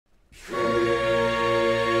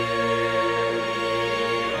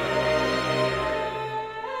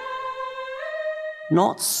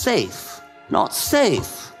not safe. Not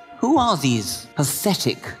safe. Who are these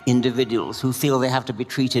pathetic individuals who feel they have to be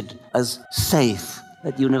treated as safe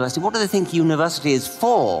at university? What do they think university is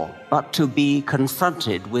for but to be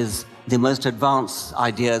confronted with the most advanced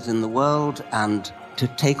ideas in the world and to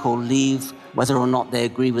take or leave whether or not they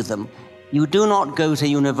agree with them? You do not go to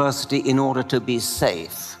university in order to be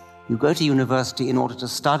safe. You go to university in order to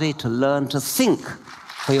study, to learn, to think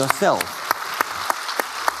for yourself.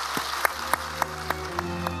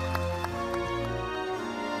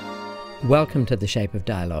 Welcome to The Shape of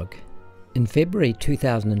Dialogue. In February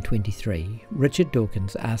 2023, Richard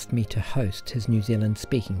Dawkins asked me to host his New Zealand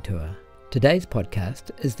speaking tour. Today's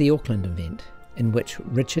podcast is the Auckland event, in which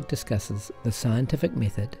Richard discusses the scientific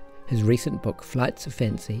method, his recent book Flights of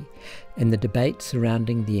Fancy, and the debate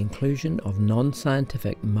surrounding the inclusion of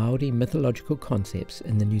non-scientific Māori mythological concepts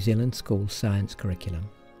in the New Zealand school science curriculum.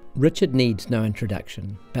 Richard needs no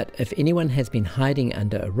introduction, but if anyone has been hiding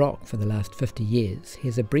under a rock for the last 50 years,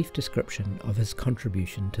 here's a brief description of his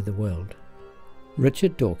contribution to the world.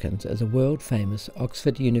 Richard Dawkins is a world-famous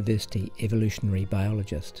Oxford University evolutionary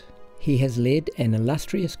biologist. He has led an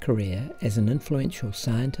illustrious career as an influential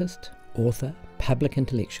scientist, author, public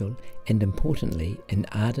intellectual, and importantly, an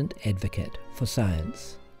ardent advocate for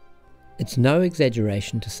science. It's no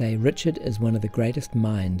exaggeration to say Richard is one of the greatest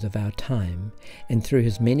minds of our time, and through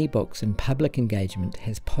his many books and public engagement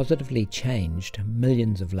has positively changed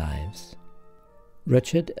millions of lives.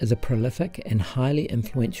 Richard is a prolific and highly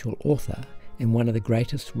influential author and one of the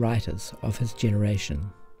greatest writers of his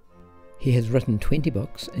generation. He has written 20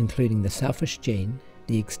 books, including The Selfish Gene,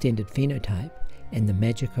 The Extended Phenotype, and The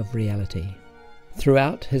Magic of Reality.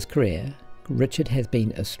 Throughout his career, Richard has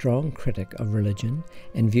been a strong critic of religion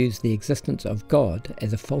and views the existence of God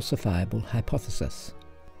as a falsifiable hypothesis.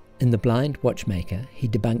 In The Blind Watchmaker, he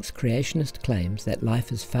debunks creationist claims that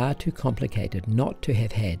life is far too complicated not to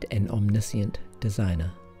have had an omniscient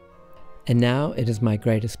designer. And now it is my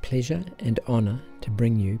greatest pleasure and honour to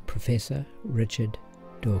bring you Professor Richard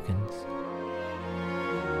Dawkins.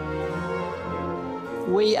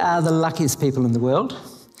 We are the luckiest people in the world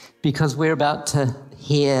because we're about to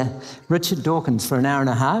hear Richard Dawkins for an hour and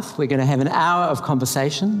a half. We're going to have an hour of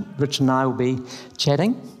conversation. Richard and I will be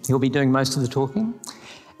chatting. He'll be doing most of the talking.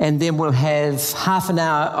 And then we'll have half an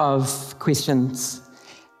hour of questions.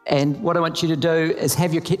 And what I want you to do is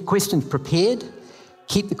have your questions prepared.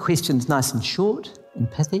 Keep the questions nice and short and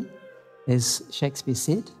pithy, as Shakespeare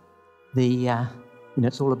said.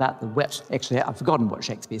 It's all about the wit. Actually, I've forgotten what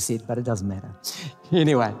Shakespeare said, but it doesn't matter.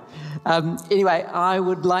 Anyway, I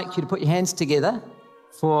would like you to put your hands together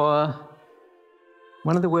for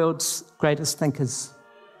one of the world's greatest thinkers,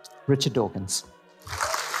 Richard Dawkins.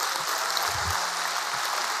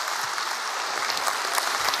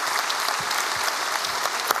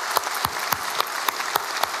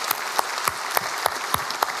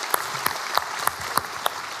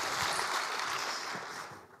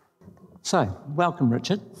 So, welcome,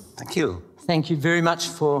 Richard. Thank you. Thank you very much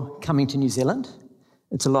for coming to New Zealand.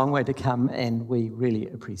 It's a long way to come, and we really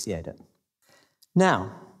appreciate it.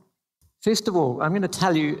 Now, first of all, I'm going to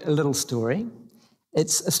tell you a little story.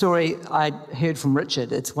 It's a story I heard from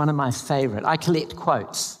Richard. It's one of my favourite. I collect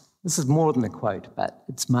quotes. This is more than a quote, but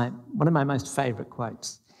it's one of my most favourite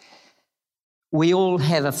quotes. We all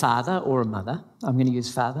have a father or a mother. I'm going to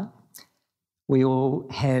use father. We all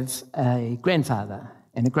have a grandfather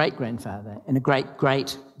and a great-grandfather and a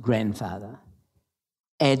great-great-grandfather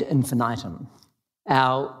ad infinitum.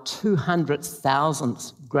 Our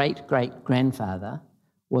 200,000th great-great-grandfather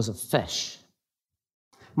was a fish.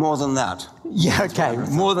 More than that. Yeah, okay,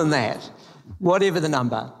 more than that. Whatever the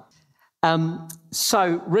number.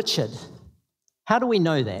 So, Richard, how do we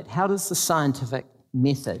know that? How does the scientific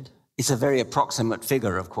method... It's a very approximate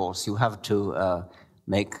figure, of course. You have to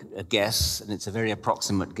make a guess, and it's a very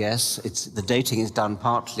approximate guess. The dating is done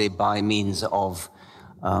partly by means of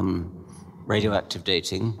radioactive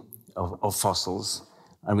dating of fossils,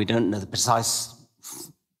 and we don't know the precise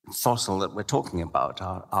fossil that we're talking about,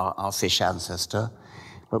 our fish ancestor,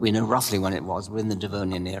 but we know roughly when it was, within the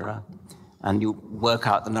Devonian era. And you work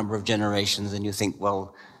out the number of generations, and you think,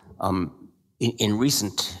 well, in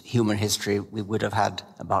recent human history, we would have had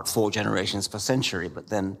about 4 generations per century, but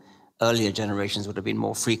then earlier generations would have been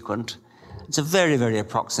more frequent. It's a very, very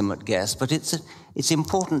approximate guess, but it's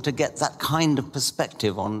important to get that kind of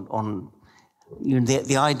perspective on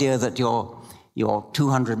the idea that your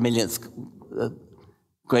 200 millionth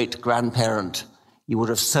great-grandparent, you would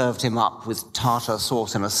have served him up with tartar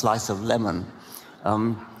sauce and a slice of lemon.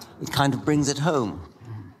 It kind of brings it home.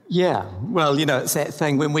 Yeah, well, it's that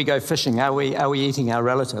thing when we go fishing, are we eating our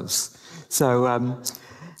relatives? So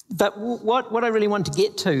But what I really want to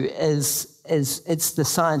get to is it's the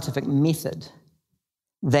scientific method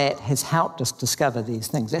that has helped us discover these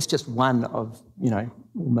things. That's just one of,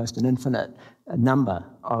 almost an infinite number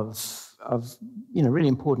of really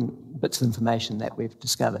important bits of information that we've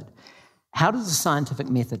discovered. How does the scientific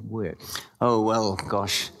method work? Oh, well,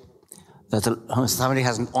 gosh. Somebody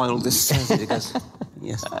hasn't oiled this. Because,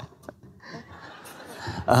 yes.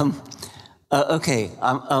 Okay.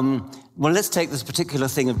 Well, let's take this particular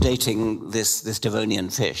thing of dating this Devonian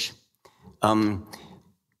fish.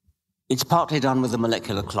 It's partly done with the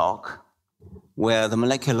molecular clock, where the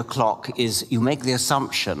molecular clock is, you make the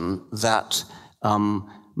assumption that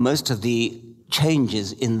most of the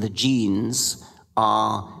changes in the genes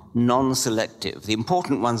are non-selective. The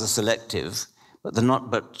important ones are selective, but they're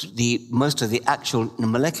not. But most of the actual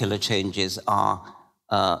molecular changes are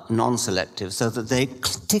non-selective, so that they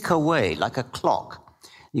tick away like a clock.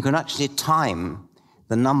 You can actually time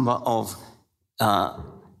the number of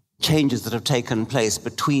changes that have taken place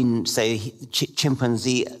between, say,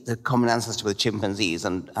 chimpanzee, the common ancestor with chimpanzees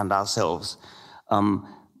and ourselves,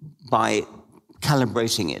 by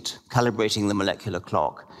calibrating the molecular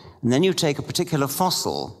clock. And then you take a particular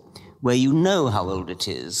fossil where you know how old it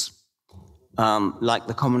is, like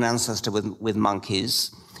the common ancestor with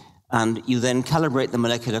monkeys, and you then calibrate the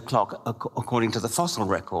molecular clock according to the fossil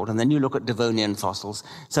record, and then you look at Devonian fossils.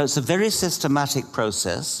 So it's a very systematic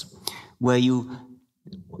process where you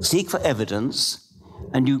seek for evidence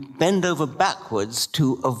and you bend over backwards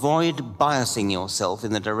to avoid biasing yourself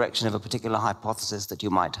in the direction of a particular hypothesis that you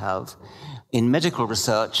might have. In medical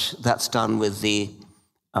research, that's done with the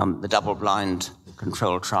double-blind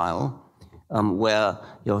control trial, where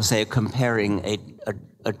you're, say, comparing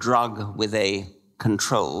a drug with a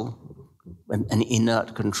control, an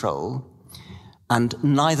inert control, and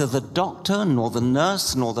neither the doctor, nor the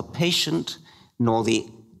nurse, nor the patient, nor the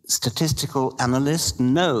statistical analyst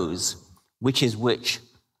knows which is which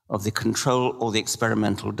of the control or the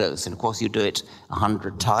experimental dose. And of course, you do it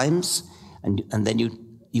 100 times, and then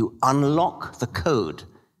you unlock the code.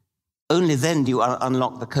 Only then do you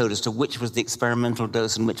unlock the code as to which was the experimental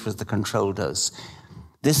dose and which was the control dose.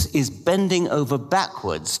 This is bending over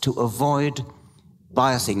backwards to avoid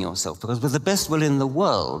biasing yourself, because with the best will in the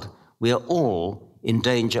world, we are all in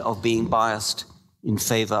danger of being biased in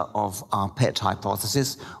favor of our pet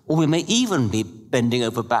hypothesis, or we may even be bending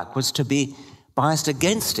over backwards to be biased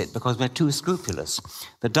against it because we're too scrupulous.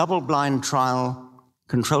 The double-blind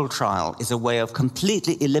control trial, is a way of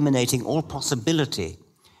completely eliminating all possibility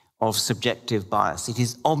of subjective bias. It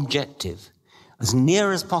is objective. As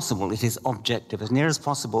near as possible, it is objective. As near as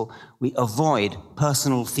possible, we avoid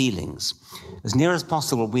personal feelings. As near as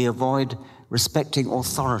possible, we avoid respecting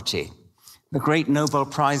authority. The great Nobel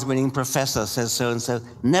Prize-winning professor says so-and-so.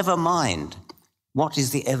 Never mind what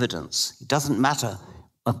is the evidence. It doesn't matter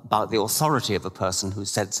about the authority of a person who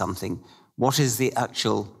said something. What is the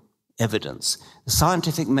actual evidence? The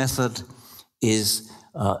scientific method is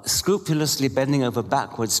scrupulously bending over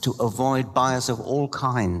backwards to avoid bias of all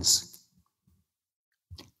kinds.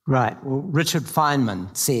 Right. Well, Richard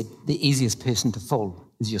Feynman said the easiest person to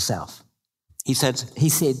fall is yourself. He said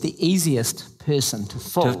the easiest person to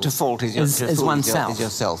fault is oneself. Is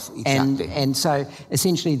yourself, exactly. And so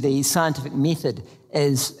essentially the scientific method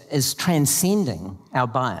is transcending our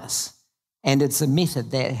bias. And it's a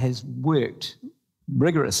method that has worked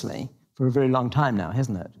rigorously for a very long time now,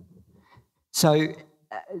 hasn't it? So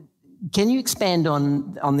can you expand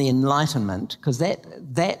on the Enlightenment? Because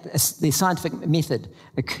the scientific method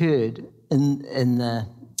occurred in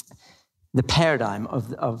the paradigm of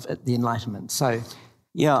the Enlightenment. So,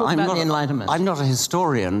 talk about the Enlightenment. I'm not a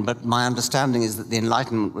historian, but my understanding is that the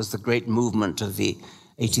Enlightenment was the great movement of the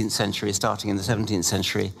 18th century, starting in the 17th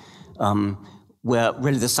century, where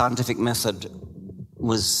really the scientific method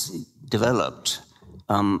was developed,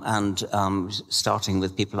 and starting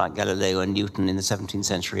with people like Galileo and Newton in the 17th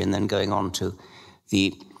century, and then going on to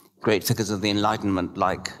the great figures of the Enlightenment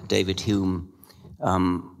like David Hume,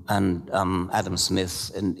 and Adam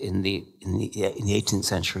Smith in the 18th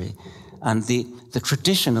century. And the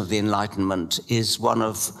tradition of the Enlightenment is one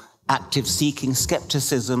of active seeking,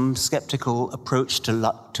 skepticism, skeptical approach to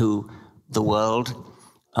the world,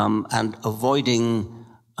 and avoiding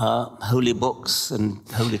holy books and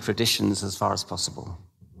holy traditions as far as possible.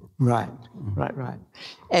 Right.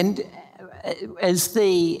 And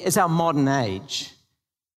is our modern age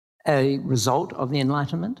a result of the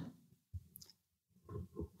Enlightenment?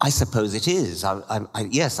 I suppose it is.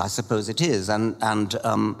 Yes, I suppose it is. And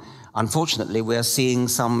unfortunately, we're seeing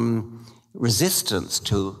some resistance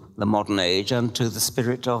to the modern age and to the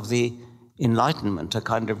spirit of the enlightenment, a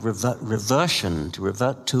kind of reversion, to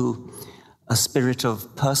revert to a spirit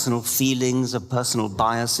of personal feelings, of personal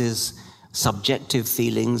biases, subjective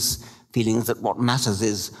feelings that what matters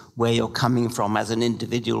is where you're coming from as an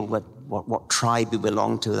individual, what tribe you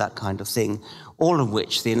belong to, that kind of thing, all of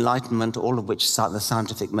which the Enlightenment, all of which the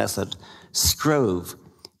scientific method strove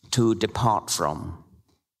to depart from.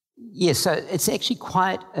 Yes, so it's actually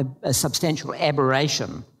quite a substantial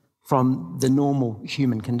aberration from the normal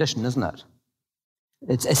human condition, isn't it?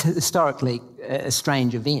 It's historically a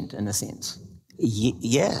strange event, in a sense.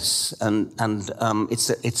 Yes, and it's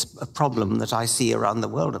a problem that I see around the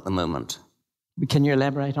world at the moment. Can you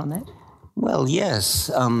elaborate on that? Well, yes.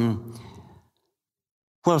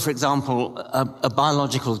 For example, a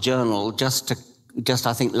biological journal just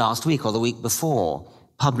I think last week or the week before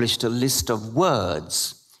published a list of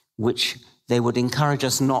words which they would encourage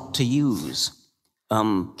us not to use.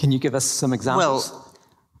 Can you give us some examples? Well,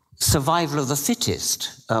 survival of the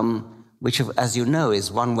fittest, which, as you know,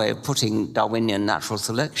 is one way of putting Darwinian natural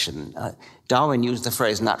selection. Darwin used the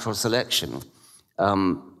phrase natural selection.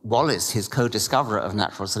 Wallace, his co-discoverer of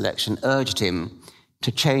natural selection, urged him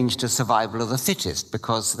to change to survival of the fittest,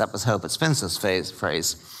 because that was Herbert Spencer's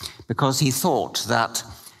phrase, because he thought that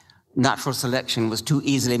natural selection was too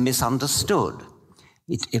easily misunderstood.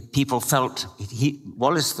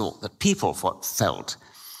 Wallace thought that people felt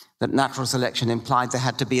that natural selection implied there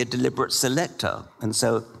had to be a deliberate selector, and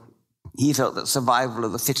so he felt that survival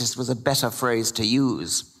of the fittest was a better phrase to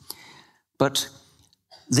use. But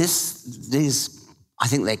these, I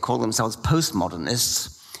think they call themselves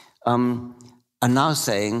postmodernists, are now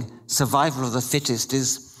saying survival of the fittest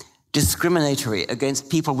is discriminatory against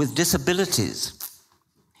people with disabilities.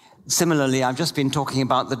 Similarly, I've just been talking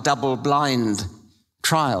about the double-blind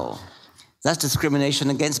trial. That's discrimination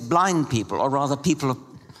against blind people, or rather people of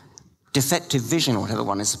defective vision, or whatever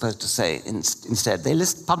one is supposed to say instead. They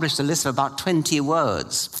published a list of about 20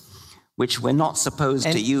 words which we're not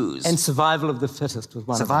supposed to use. And survival of the fittest was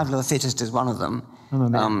one of them. Survival of the fittest is one of them.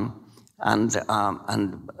 And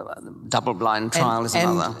double-blind trial is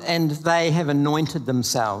another. And they have anointed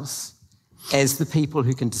themselves as the people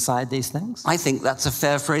who can decide these things? I think that's a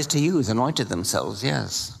fair phrase to use, anointed themselves,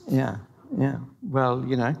 yes. Yeah. Well,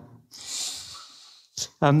 there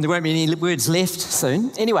won't be any words left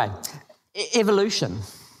soon. Anyway, evolution.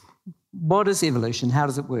 What is evolution? How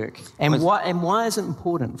does it work? And why is it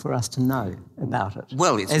important for us to know about it?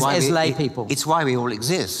 Well, it's as lay people. It's why we all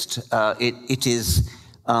exist.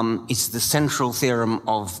 It's the central theorem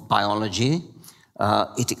of biology.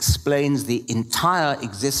 It explains the entire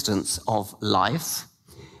existence of life.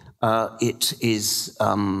 It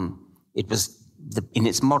was in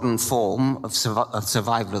its modern form of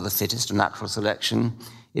survival of the fittest and natural selection.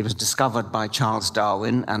 It was discovered by Charles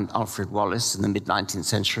Darwin and Alfred Wallace in the mid-19th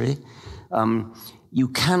century. You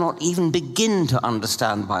cannot even begin to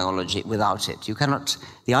understand biology without it.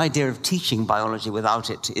 The idea of teaching biology without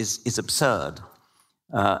it is absurd.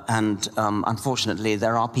 Unfortunately,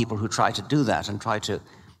 there are people who try to do that and try to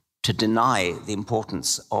deny the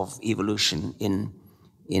importance of evolution in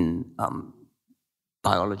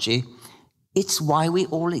biology. It's why we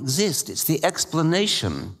all exist. It's the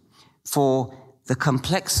explanation for the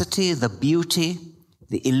complexity, the beauty,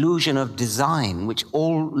 the illusion of design, which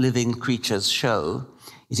all living creatures show.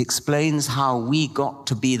 It explains how we got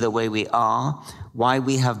to be the way we are, why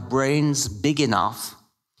we have brains big enough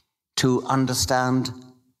to understand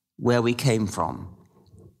where we came from.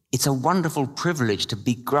 It's a wonderful privilege to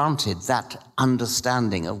be granted that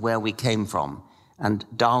understanding of where we came from. And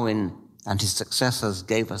Darwin and his successors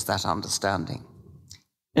gave us that understanding.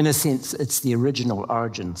 In a sense, it's the original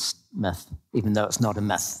origins myth, even though it's not a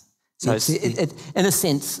myth. So in a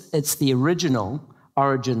sense, it's the original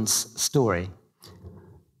origins story.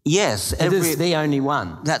 Yes. It is the only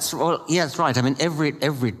one. That's right. I mean,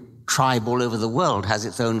 every tribe all over the world has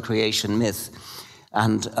its own creation myth.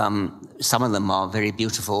 And some of them are very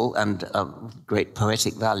beautiful and of great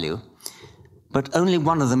poetic value. But only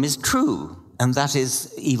one of them is true, and that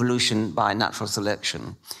is evolution by natural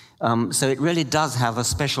selection. So it really does have a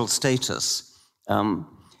special status.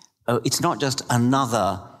 It's not just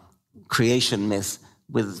another creation myth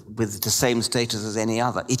with the same status as any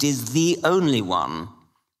other. It is the only one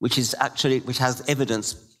which has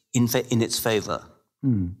evidence in its favor.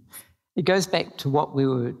 It goes back to what we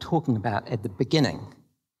were talking about at the beginning.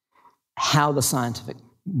 How the scientific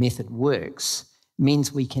method works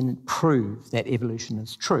means we can prove that evolution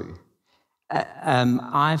is true.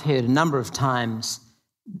 I've heard a number of times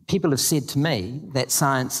people have said to me that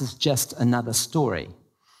science is just another story.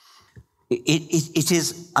 it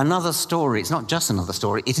is another story. It's not just another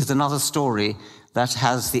story. It is another story that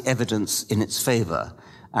has the evidence in its favor.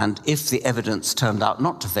 And if the evidence turned out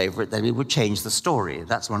not to favor it, then we would change the story.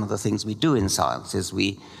 That's one of the things we do in science, is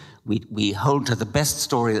we hold to the best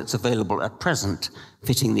story that's available at present,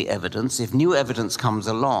 fitting the evidence. If new evidence comes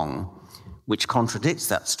along which contradicts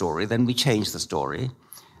that story, then we change the story.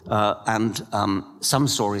 Some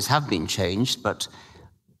stories have been changed, but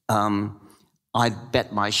I'd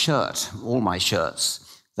bet my shirt, all my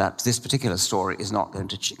shirts, that this particular story is not going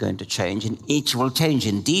to change. And each will change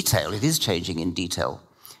in detail. It is changing in detail.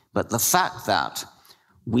 But the fact that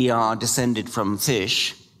we are descended from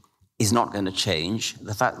fish is not going to change.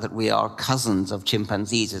 The fact that we are cousins of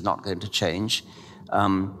chimpanzees is not going to change.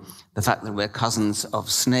 The fact that we're cousins of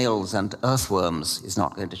snails and earthworms is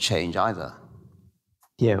not going to change either.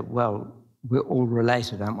 Yeah, well, we're all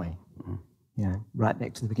related, aren't we? Mm-hmm. Yeah, right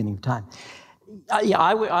back to the beginning of time.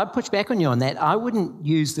 I push back on you on that. I wouldn't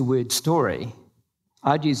use the word story.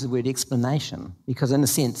 I'd use the word explanation, because in a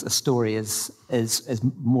sense, a story is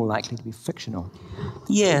more likely to be fictional.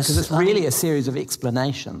 Yes. Because it's really a series of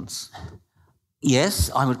explanations. Yes,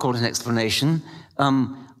 I would call it an explanation.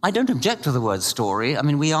 I don't object to the word story. I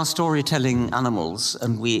mean, we are storytelling animals,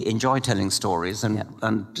 and we enjoy telling stories, and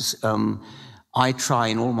I try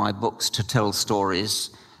in all my books to tell stories.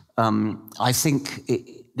 I think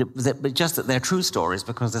just that they're true stories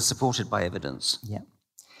because they're supported by evidence. Yeah.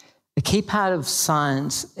 A key part of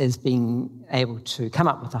science is being able to come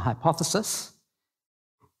up with a hypothesis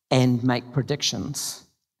and make predictions,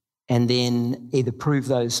 and then either prove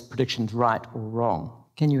those predictions right or wrong.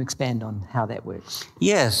 Can you expand on how that works?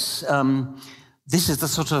 Yes. This is the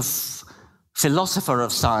sort of philosopher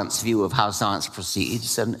of science view of how science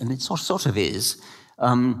proceeds, and it sort of is.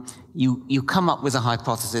 You come up with a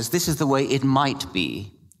hypothesis. This is the way it might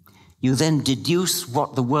be. You then deduce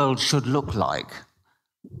what the world should look like.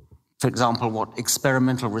 For example, what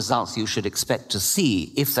experimental results you should expect to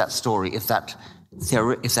see if that story, if that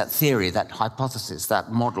theory, that hypothesis,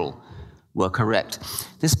 that model were correct.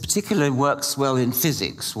 This particularly works well in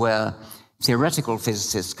physics, where theoretical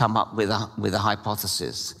physicists come up with a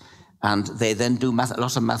hypothesis, and they then do a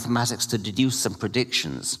lot of mathematics to deduce some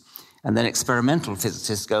predictions. And then experimental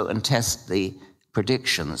physicists go and test the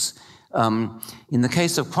predictions. In the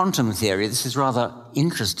case of quantum theory, this is rather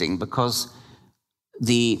interesting because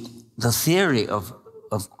the theory of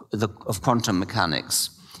quantum mechanics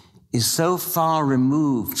is so far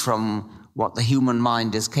removed from what the human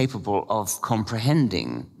mind is capable of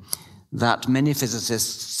comprehending that many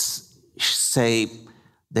physicists say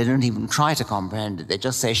they don't even try to comprehend it. They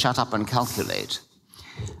just say, shut up and calculate.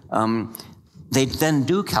 They then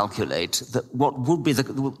do calculate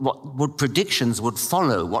what predictions would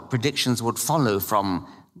follow from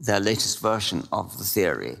their latest version of the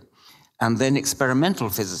theory. And then experimental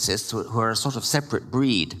physicists, who are a sort of separate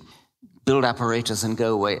breed, build apparatus and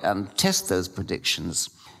go away and test those predictions.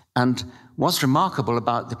 And what's remarkable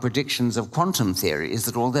about the predictions of quantum theory is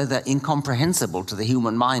that although they're incomprehensible to the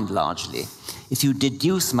human mind largely, if you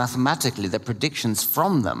deduce mathematically the predictions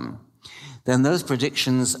from them, then those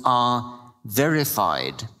predictions are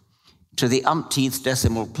verified to the umpteenth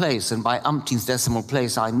decimal place. And by umpteenth decimal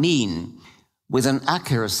place, I mean with an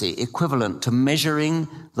accuracy equivalent to measuring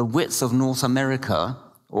the width of North America,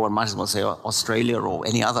 or I might as well say Australia or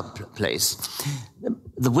any other place,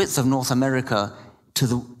 the width of North America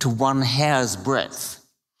to one hair's breadth.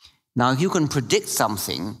 Now, if you can predict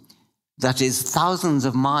something that is thousands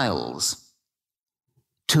of miles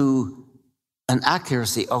to an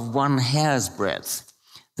accuracy of one hair's breadth,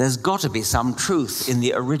 there's got to be some truth in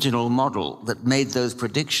the original model that made those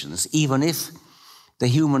predictions, even if the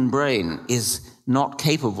human brain is not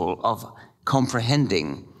capable of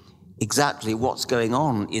comprehending exactly what's going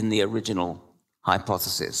on in the original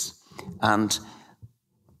hypothesis. And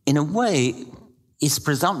in a way, it's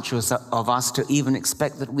presumptuous of us to even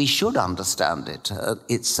expect that we should understand it.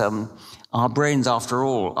 Our brains, after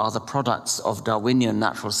all, are the products of Darwinian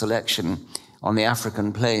natural selection on the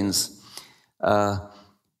African plains,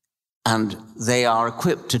 and they are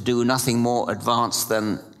equipped to do nothing more advanced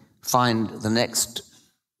than find the next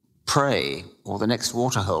prey or the next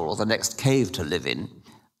waterhole or the next cave to live in.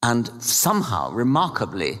 And somehow,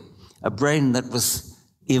 remarkably, a brain that was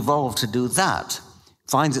evolved to do that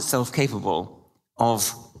finds itself capable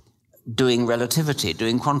of doing relativity,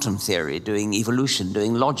 doing quantum theory, doing evolution,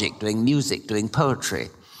 doing logic, doing music, doing poetry.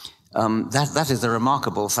 That is a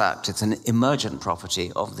remarkable fact. It's an emergent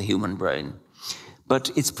property of the human brain. But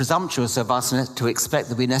it's presumptuous of us to expect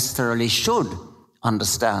that we necessarily should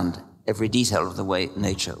understand every detail of the way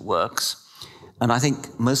nature works. And I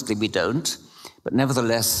think mostly we don't. But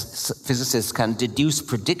nevertheless, physicists can deduce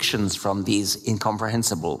predictions from these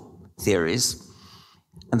incomprehensible theories,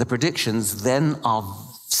 and the predictions then are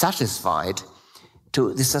satisfied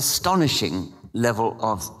to this astonishing level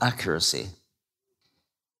of accuracy.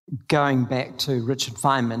 Going back to Richard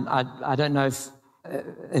Feynman, I don't know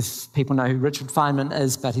if people know who Richard Feynman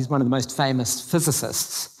is, but he's one of the most famous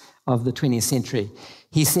physicists of the 20th century.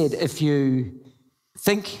 He said, if you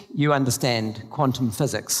think you understand quantum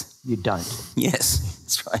physics, you don't. Yes,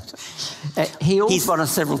 that's right. He's one of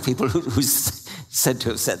several people who's said to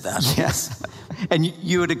have said that. Yes. And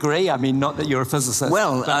you would agree? I mean, not that you're a physicist.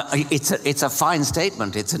 Well, it's a fine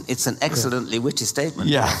statement. It's an excellently witty statement.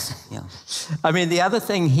 Yeah. Yeah. I mean, the other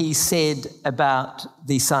thing he said about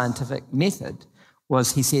the scientific method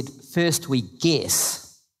was he said, first we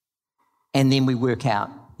guess, and then we work out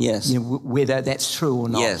whether that's true or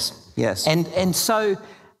not. Yes. And so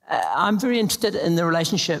I'm very interested in the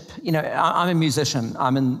relationship. I'm a musician.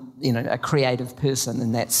 I'm a creative person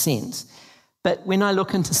in that sense. But when I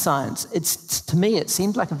look into science, to me it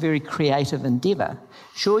seems like a very creative endeavour.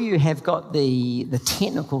 Sure, you have got the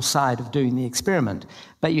technical side of doing the experiment,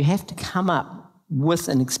 but you have to come up with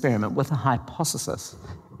an experiment, with a hypothesis.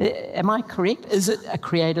 Am I correct? Is it a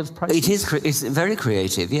creative process? It is. It's very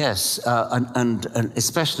creative, yes, and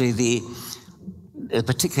especially the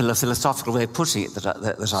particular philosophical way of putting it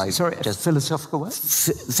that I Sorry, just philosophical way?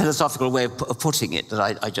 Philosophical way of putting it that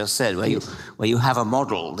I just said, where you have a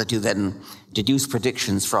model that you then deduce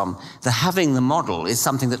predictions from. The having the model is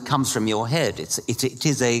something that comes from your head. It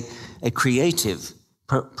is a creative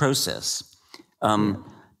process.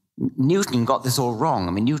 Newton got this all wrong.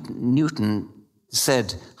 I mean, Newton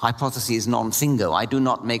said hypotheses non fingo. I do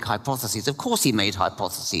not make hypotheses. Of course he made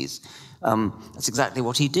hypotheses. That's exactly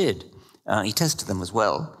what he did. He tested them as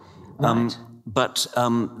well. Right. But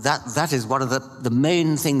that is one of the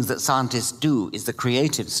main things that scientists do, is the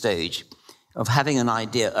creative stage of having an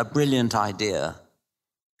idea, a brilliant idea.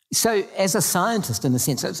 So as a scientist, in a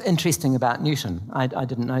sense, it's interesting about Newton. I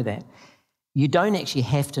didn't know that. You don't actually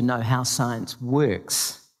have to know how science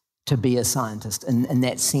works to be a scientist in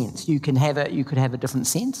that sense. You could have a different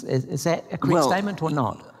sense. Is that a correct statement or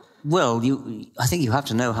not? Well, I think you have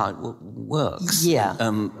to know how it works. Yeah,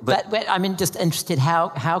 but I mean, just interested,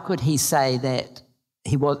 how could he say that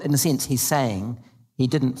he was, in a sense, he's saying he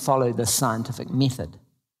didn't follow the scientific method?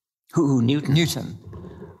 Who Newton? Newton.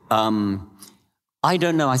 I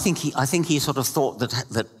don't know. I think he sort of thought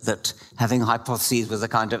that having hypotheses was a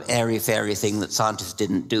kind of airy-fairy thing that scientists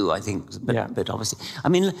didn't do. I think, but obviously, I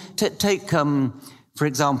mean, take for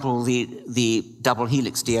example the double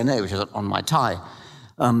helix DNA, which is on my tie.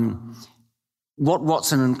 What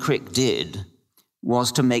Watson and Crick did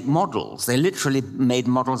was to make models. They literally made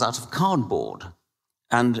models out of cardboard,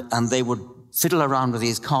 and they would fiddle around with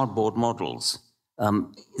these cardboard models.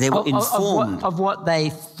 They were informed of what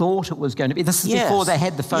they thought it was going to be. This is before they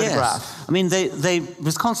had the photograph. Yes. I mean, they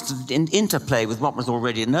was constant interplay with what was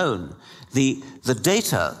already known. The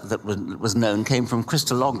data that was known came from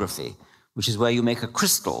crystallography, which is where you make a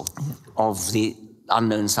crystal of the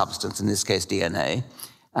unknown substance, in this case DNA,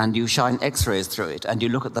 and you shine X-rays through it, and you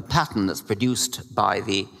look at the pattern that's produced by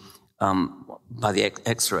the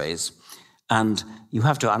X-rays, and you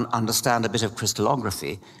have to understand a bit of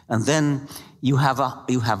crystallography, and then you have a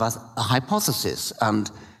hypothesis. And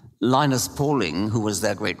Linus Pauling, who was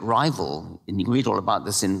their great rival, and you can read all about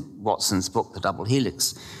this in Watson's book, The Double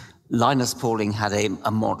Helix. Linus Pauling had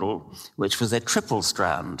a model which was a triple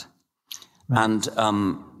strand, and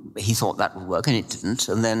he thought that would work, and it didn't.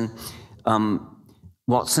 And then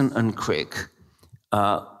Watson and Crick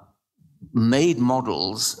made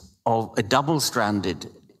models of a double-stranded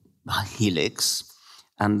helix,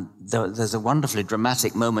 and there's a wonderfully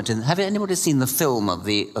dramatic moment. Have anybody seen the film of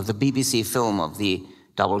the BBC film of the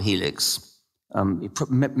double helix?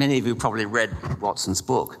 Many of you probably read Watson's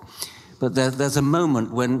book, but there's a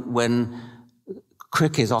moment when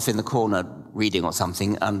Crick is off in the corner reading or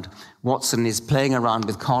something, and Watson is playing around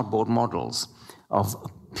with cardboard models of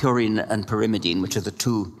purine and pyrimidine, which are the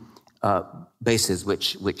two bases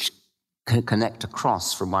which connect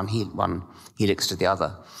across from one helix to the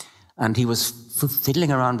other. And he was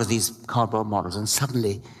fiddling around with these cardboard models, and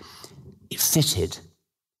suddenly it fitted.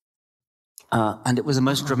 And it was a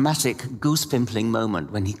most dramatic, goose-pimpling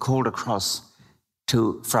moment when he called across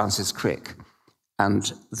to Francis Crick.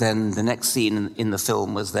 And then the next scene in the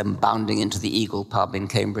film was them bounding into the Eagle pub in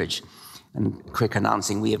Cambridge, and Crick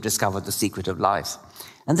announcing, "We have discovered the secret of life."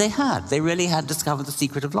 And they really had discovered the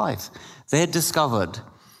secret of life. They had discovered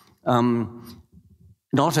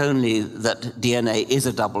not only that DNA is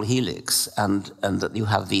a double helix and that you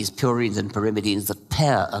have these purines and pyrimidines that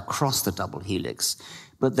pair across the double helix,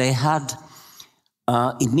 but they had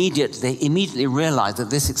they immediately realized that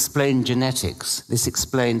this explained genetics. This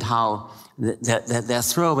explained how their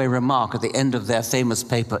throwaway remark at the end of their famous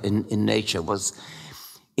paper in Nature was,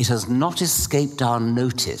 "It has not escaped our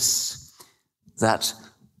notice that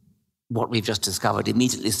what we've just discovered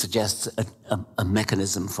immediately suggests a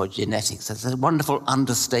mechanism for genetics." It's a wonderful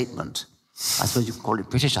understatement. I suppose you could call it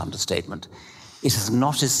British understatement. "It has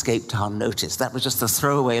not escaped our notice." That was just a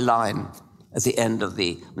throwaway line at the end of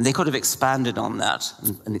the... They could have expanded on that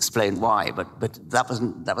and explained why, but that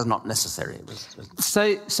was not necessary.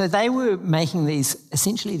 So they were making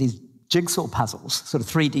essentially these jigsaw puzzles, sort of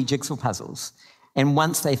 3D jigsaw puzzles, and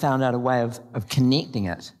once they found out a way of connecting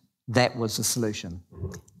it, that was the solution.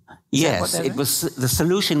 Yes, the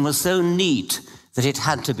solution was so neat that it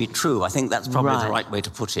had to be true. I think that's probably the right way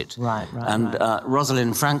to put it. Right.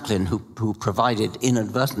 Rosalind Franklin, who provided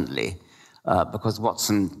inadvertently, because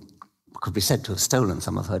Watson could be said to have stolen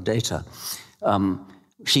some of her data,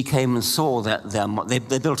 she came and saw that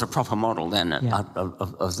they built a proper model then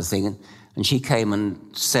of the thing, and she came and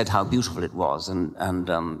said how beautiful it was,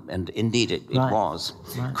 and indeed it was.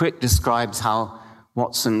 Right. Crick describes how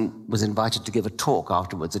Watson was invited to give a talk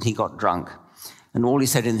afterwards, and he got drunk. And all he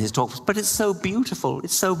said in his talk was, "But it's so beautiful,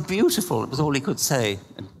 it's so beautiful." It was all he could say.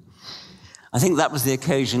 And I think that was the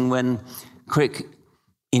occasion when Crick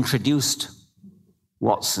introduced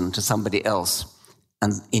Watson to somebody else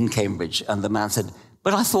in Cambridge, and the man said,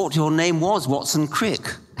 "But I thought your name was Watson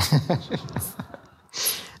Crick."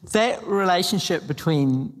 That relationship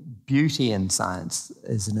between beauty and science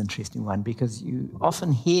is an interesting one, because you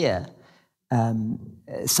often hear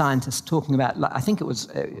scientists talking about, I think it was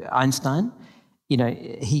Einstein,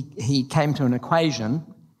 he came to an equation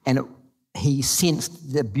and he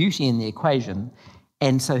sensed the beauty in the equation,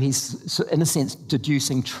 and so he's, in a sense,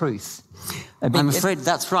 deducing truth. I'm afraid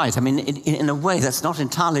that's right. I mean, in a way, that's not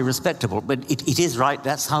entirely respectable, but it is right.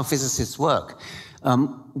 That's how physicists work.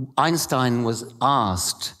 Einstein was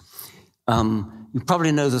asked, you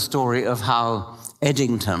probably know the story of how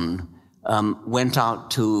Eddington went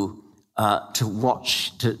out to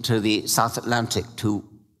watch to the South Atlantic to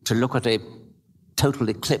look at a total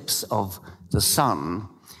eclipse of the sun,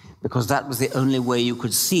 because that was the only way you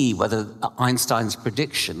could see whether Einstein's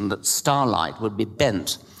prediction that starlight would be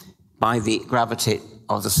bent by the gravity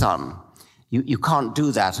of the sun. You can't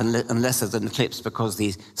do that unless there's an eclipse, because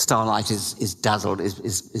the starlight is dazzled.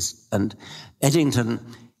 And Eddington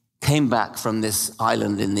came back from this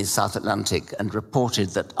island in the South Atlantic and reported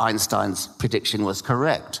that Einstein's prediction was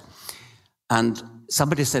correct. And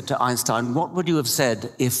somebody said to Einstein, "What would you have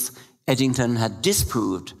said if Eddington had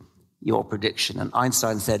disproved your prediction?" And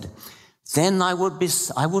Einstein said, "Then I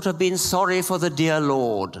would have been sorry for the dear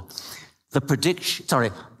Lord.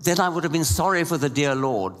 Then I would have been sorry for the dear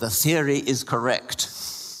Lord. The theory is correct."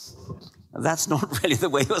 That's not really the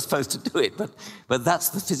way you're supposed to do it, but that's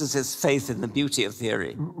the physicist's faith in the beauty of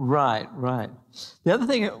theory. Right. The other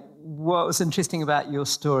thing, what was interesting about your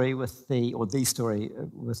story with the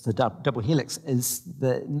double helix is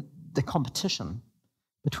the competition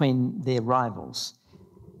between their rivals.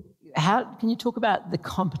 How can you talk about the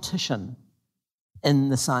competition in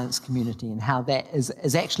the science community and how that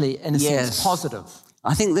is actually, in a sense, positive?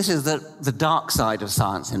 I think this is the dark side of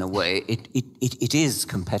science in a way. It is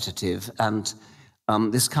competitive, and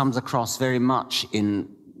this comes across very much in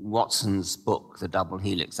Watson's book, The Double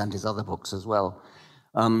Helix, and his other books as well.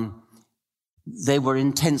 They were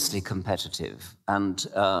intensely competitive, and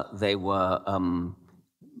they were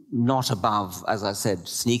not above, as I said,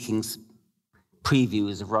 sneaking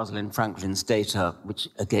previews of Rosalind Franklin's data, which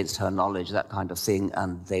against her knowledge, that kind of thing,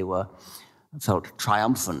 and they felt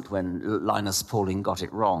triumphant when Linus Pauling got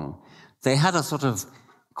it wrong. They had a sort of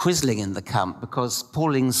quizzling in the camp because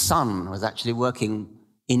Pauling's son was actually working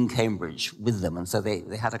in Cambridge with them, and so they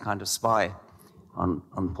had a kind of spy on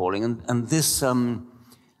Pauling. And this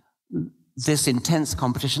intense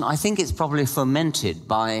competition, I think it's probably fomented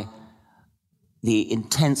by the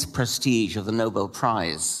intense prestige of the Nobel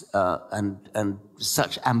Prize and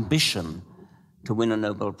such ambition to win a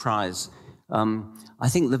Nobel Prize. I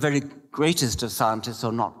think the very greatest of scientists,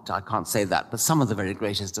 or not, I can't say that, but some of the very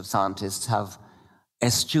greatest of scientists have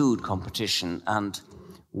eschewed competition and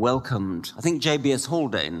welcomed. I think J.B.S.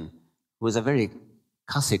 Haldane was a very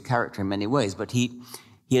cussed character in many ways, but he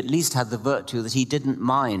at least had the virtue that he didn't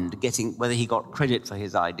mind getting whether he got credit for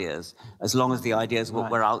his ideas, as long as the ideas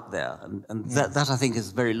were out there. And that I think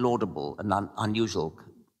is very laudable and unusual.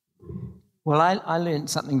 Well, I learned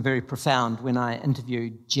something very profound when I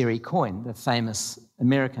interviewed Jerry Coyne, the famous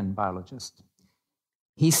American biologist.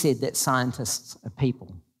 He said that scientists are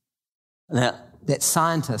people. That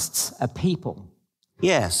scientists are people.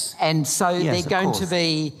 Yes. And so Yes,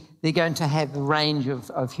 they're going to have a range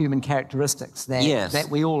of human characteristics that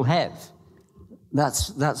we all have.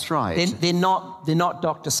 That's right. They're not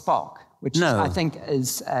Dr. Spock, which I think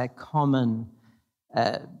is a common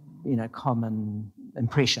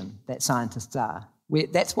impression that scientists are.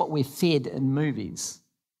 That's what we're fed in movies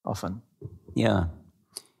often. Yeah.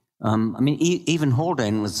 Even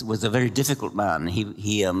Haldane was a very difficult man.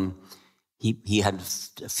 He had a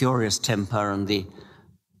furious temper, and the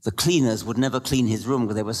cleaners would never clean his room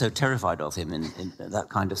because they were so terrified of him in that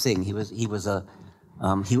kind of thing. He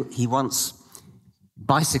once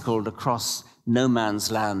bicycled across no man's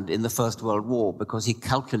land in the First World War because he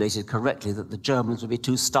calculated correctly that the Germans would be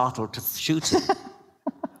too startled to shoot him.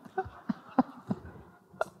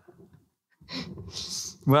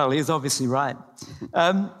 Well, he's obviously right.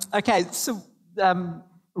 Okay, so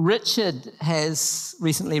Richard has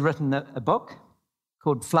recently written a book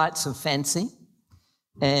called Flights of Fancy,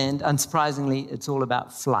 and unsurprisingly, it's all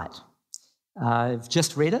about flight. I've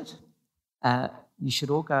just read it. You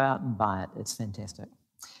should all go out and buy it. It's fantastic.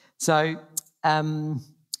 So in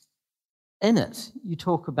it, you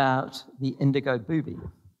talk about the indigo booby.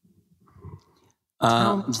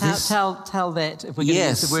 Tell that, if we're going to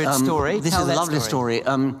use the word story. This is a lovely story.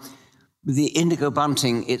 The indigo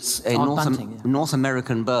bunting, it's a North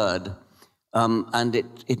American bird, and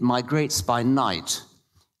it migrates by night,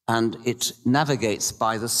 and it navigates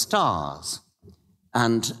by the stars.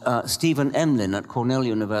 And Stephen Emlyn at Cornell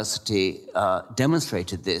University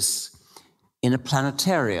demonstrated this in a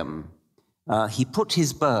planetarium. He put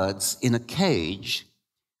his birds in a cage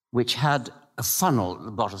which had a funnel at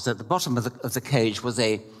the bottom. So at the bottom of the cage was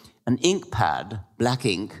an ink pad, black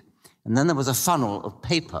ink, and then there was a funnel of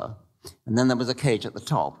paper, and then there was a cage at the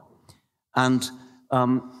top. And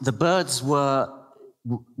the birds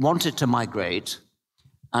wanted to migrate,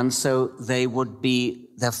 and so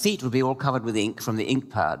their feet would be all covered with ink from the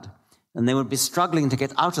ink pad, and they would be struggling to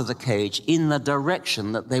get out of the cage in the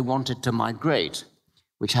direction that they wanted to migrate,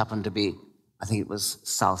 which happened to be, I think it was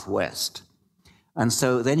southwest. And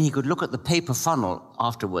so then he could look at the paper funnel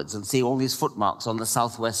afterwards and see all these footmarks on the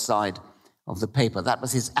southwest side of the paper. That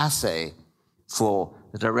was his assay for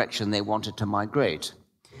the direction they wanted to migrate.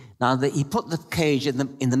 Now, he put the cage in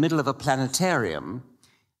the middle of a planetarium,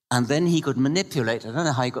 and then he could manipulate. I don't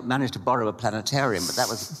know how he managed to borrow a planetarium, but that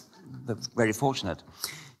was very fortunate.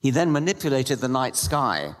 He then manipulated the night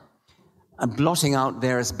sky, and blotting out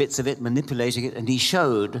various bits of it, manipulating it, and he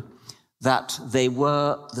showed that they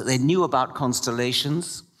knew about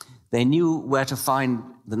constellations, they knew where to find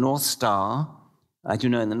the North Star. As you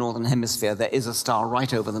know, in the Northern Hemisphere, there is a star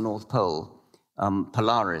right over the North Pole,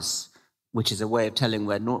 Polaris, which is a way of telling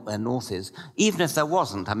where north is. Even if there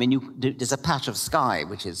wasn't, I mean, there's a patch of sky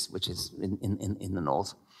which is in the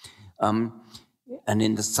north, and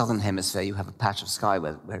in the Southern Hemisphere you have a patch of sky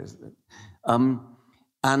where is it?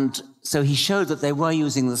 And so he showed that they were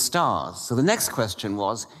using the stars. So the next question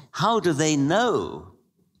was, how do they know?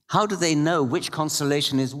 How do they know which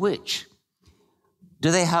constellation is which?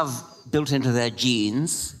 Do they have built into their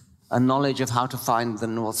genes a knowledge of how to find the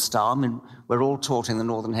North Star? I mean, we're all taught in the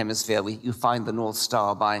Northern Hemisphere, you find the North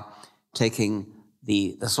Star by taking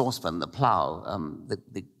the saucepan, the plough,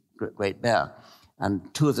 the Great Bear,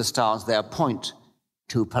 and two of the stars there point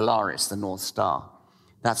to Polaris, the North Star.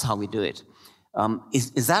 That's how we do it.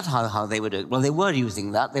 Is that how they would do it? Well, they were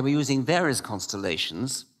using that. They were using various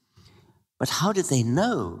constellations. But how did they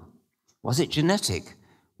know? Was it genetic?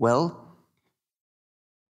 Well,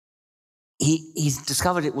 he's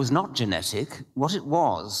discovered it was not genetic. What it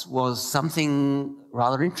was something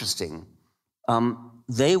rather interesting.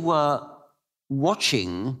 They were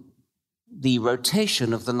watching the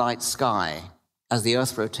rotation of the night sky as the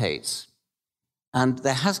Earth rotates. And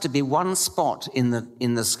there has to be one spot in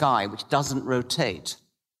the sky which doesn't rotate,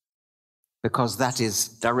 because that is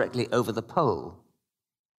directly over the pole.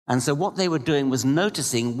 And so what they were doing was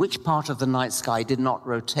noticing which part of the night sky did not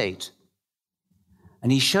rotate.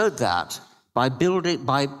 And he showed that by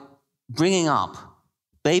bringing up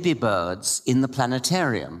baby birds in the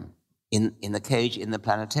planetarium, in the cage in the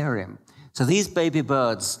planetarium. So these baby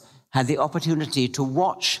birds had the opportunity to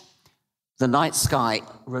watch the night sky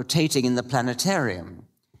rotating in the planetarium.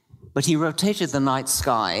 But he rotated the night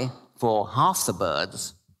sky for half the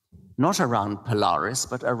birds, not around Polaris,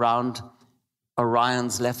 but around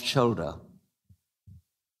Orion's left shoulder.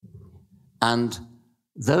 And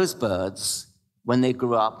those birds when they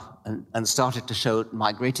grew up and started to show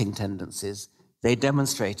migrating tendencies, they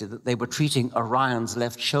demonstrated that they were treating Orion's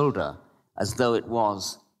left shoulder as though it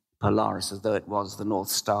was Polaris, as though it was the North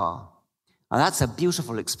Star. And that's a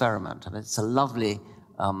beautiful experiment. I mean, it's a lovely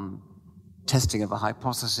testing of a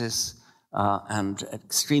hypothesis and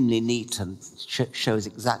extremely neat, and shows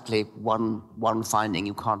exactly one finding.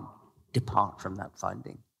 You can't depart from that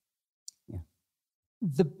finding. Yeah.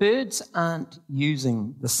 The birds aren't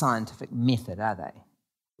using the scientific method, are they?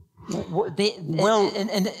 No,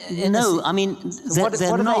 I mean,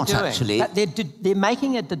 they're not doing? actually. They're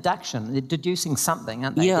making a deduction. They're deducing something,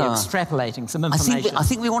 aren't they? Yeah. They're extrapolating some information. I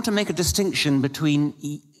think we want to make a distinction between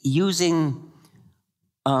using,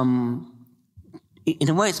 in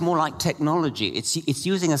a way, it's more like technology. It's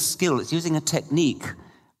using a skill. It's using a technique.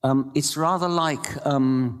 It's rather like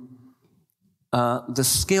the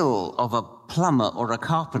skill of a plumber or a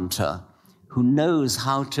carpenter who knows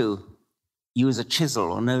how to use a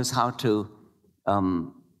chisel or knows how to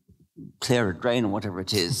clear a drain or whatever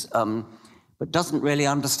it is, but doesn't really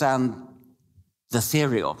understand the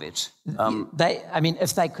theory of it.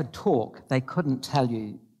 If they could talk, they couldn't tell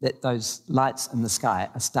you that those lights in the sky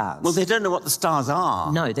are stars. Well, they don't know what the stars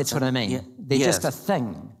are. No, that's what I mean. Yeah. They're Yes. just a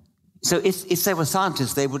thing. So if they were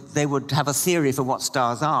scientists, they would have a theory for what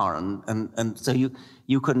stars are, and so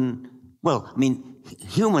you can. Well, I mean,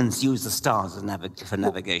 humans use the stars for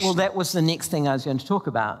navigation. Well, that was the next thing I was going to talk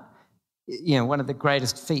about. You know, one of the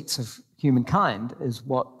greatest feats of humankind is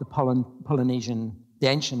what the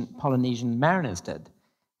ancient Polynesian mariners did.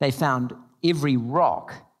 They found every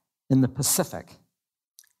rock in the Pacific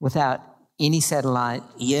without any satellite,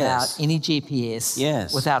 without any GPS,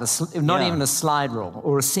 without even a slide rule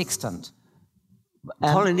or a sextant.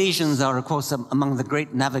 Polynesians are, of course, among the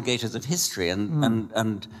great navigators of history,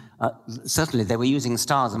 and certainly they were using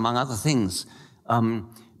stars among other things.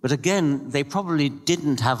 But again, they probably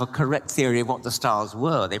didn't have a correct theory of what the stars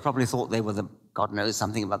were. They probably thought they were God knows,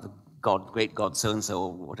 something about the great God so-and-so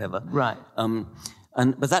or whatever. Right.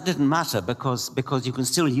 But that didn't matter because you can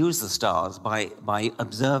still use the stars by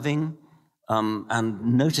observing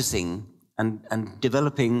and noticing and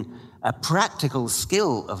developing a practical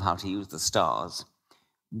skill of how to use the stars,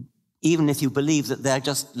 even if you believe that they're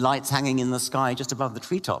just lights hanging in the sky just above the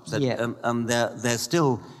treetops. They're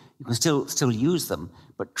still, you can still use them.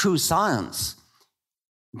 But true science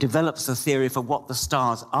develops a theory for what the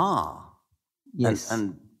stars are. Yes.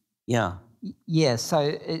 Yeah, so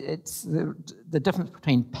it's the difference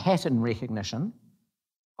between pattern recognition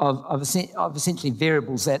of essentially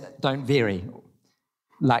variables that don't vary,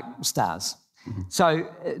 like stars. Mm-hmm. So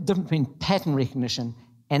difference between pattern recognition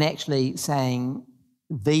and actually saying,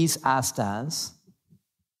 these are stars,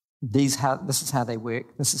 this is how they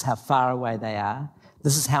work, this is how far away they are,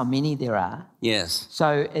 this is how many there are. Yes.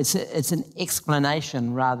 So it's an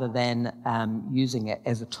explanation rather than using it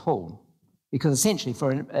as a tool. Because essentially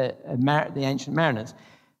for the ancient mariners,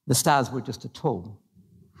 the stars were just a tool.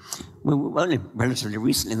 We've only relatively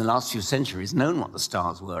recently, in the last few centuries, known what the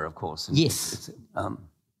stars were, of course. Yes.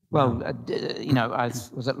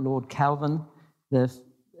 Was it Lord Kelvin, the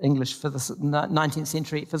English 19th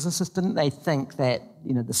century physicist? Didn't they think that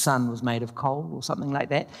the sun was made of coal or something like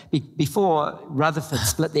that? Before Rutherford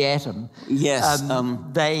split the atom, yes,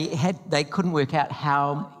 they couldn't work out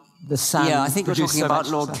how the sun. Yeah, I think we're talking about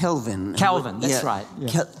Lord Kelvin. Kelvin, that's right.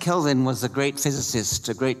 Yeah. Kelvin was a great physicist,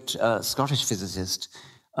 a great Scottish physicist,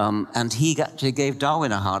 and he actually gave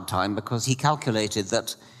Darwin a hard time because he calculated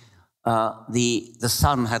that the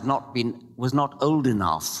sun was not old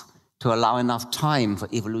enough to allow enough time for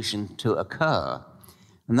evolution to occur,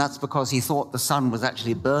 and that's because he thought the sun was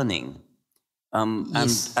actually burning.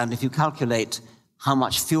 Yes. And if you calculate how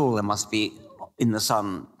much fuel there must be in the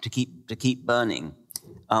sun to keep burning,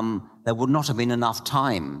 there would not have been enough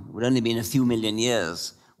time. It would only been a few million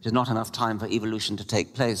years, which is not enough time for evolution to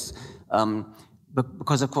take place. But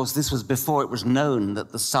because, of course, this was before it was known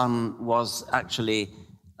that the sun was actually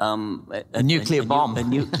a nuclear bomb. A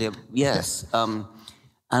nuclear, yes.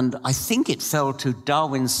 And I think it fell to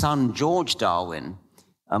Darwin's son, George Darwin.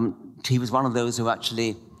 He was one of those who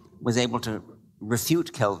actually was able to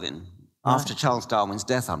refute Kelvin after Charles Darwin's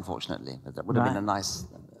death, unfortunately. But that would have been a nice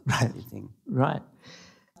thing. Right.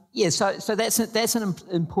 Yeah, so that's an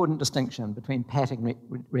important distinction between pattern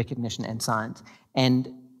recognition and science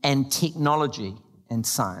and technology and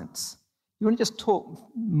science. You want to just talk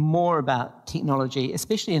more about technology,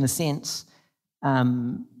 especially in a sense,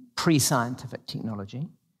 pre-scientific technology,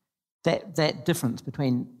 that difference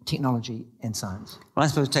between technology and science? Well, I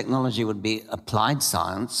suppose technology would be applied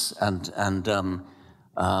science, and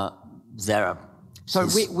there are So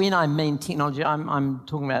when I mean technology, I'm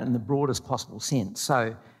talking about it in the broadest possible sense.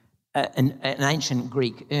 So an ancient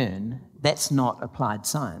Greek urn, that's not applied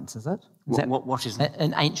science, is it? What is it?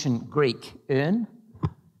 An ancient Greek urn?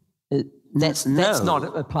 That's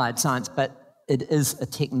not applied science, but it is a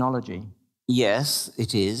technology. Yes,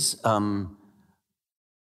 it is.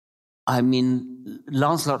 I mean,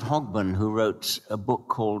 Lancelot Hogben, who wrote a book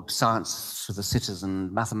called Science for the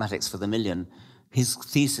Citizen, Mathematics for the Million, his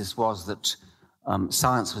thesis was that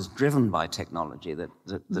science was driven by technology, that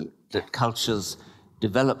cultures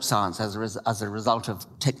develop science as a result of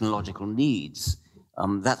technological needs.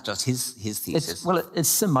 That's just his thesis. It's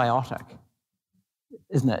symbiotic,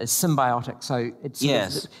 isn't it? It's symbiotic. So it's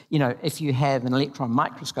yes. If you have an electron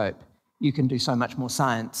microscope, you can do so much more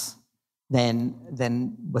science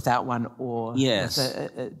than without one, or yes.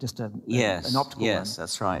 an optical one. Yes,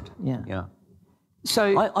 that's right. Yeah.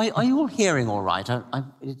 So are you all hearing all right?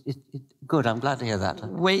 Good, I'm glad to hear that.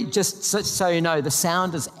 We just so you know, the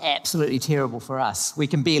sound is absolutely terrible for us. We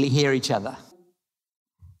can barely hear each other.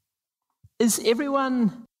 Is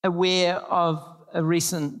everyone aware of a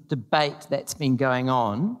recent debate that's been going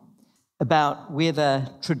on about whether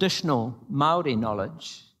traditional Māori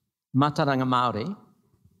knowledge, mātauranga Māori,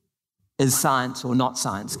 is science or not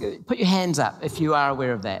science? Put your hands up if you are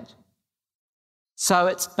aware of that. So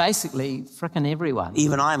it's basically frickin' everyone.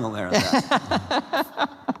 Even I'm aware of that.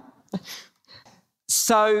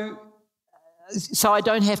 So I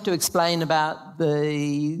don't have to explain about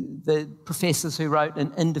the professors who wrote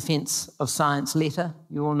an In Defence of Science letter.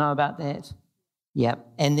 You all know about that? Yeah.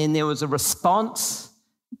 And then there was a response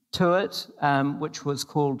to it, which was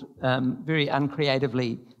called, very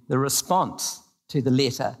uncreatively, the response to the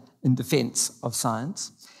letter In Defence of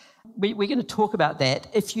Science. We're going to talk about that.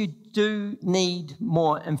 If you do need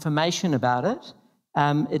more information about it,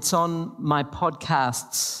 it's on my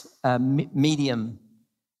podcast's Medium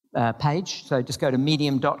page. So just go to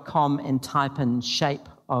medium.com and type in shape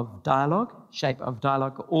of dialogue,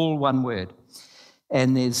 all one word.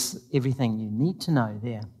 And there's everything you need to know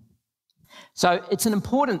there. So it's an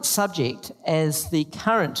important subject, as the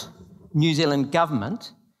current New Zealand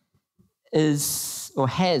government has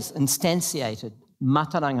instantiated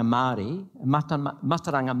mātauranga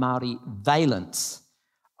Māori valence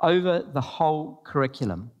over the whole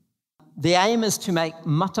curriculum. The aim is to make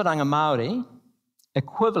mātauranga Māori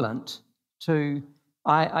equivalent to,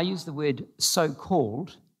 I use the word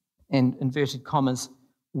so-called, and inverted commas,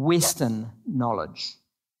 Western knowledge.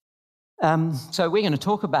 So we're going to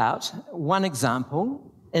talk about one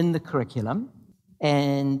example in the curriculum,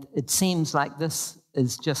 and it seems like this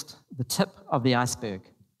is just the tip of the iceberg.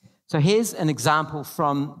 So here's an example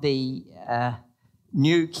from the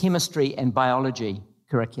new chemistry and biology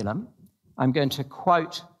curriculum. I'm going to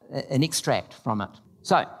quote an extract from it.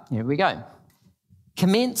 So here we go.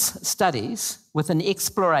 Commence studies with an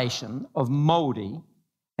exploration of Māori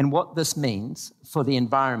and what this means for the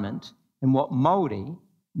environment, and what Māori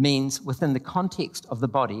means within the context of the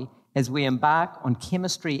body as we embark on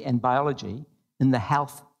chemistry and biology in the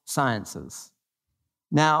health sciences.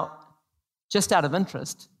 Now, just out of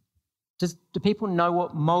interest, do people know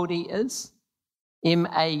what Māori is?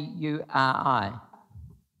 M-A-U-R-I.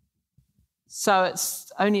 So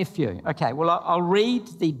it's only a few. Okay, well, I'll read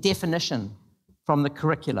the definition from the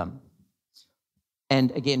curriculum.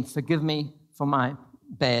 And again, forgive me for my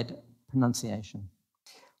bad pronunciation.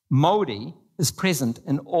 Māori is present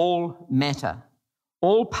in all matter.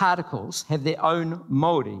 All particles have their own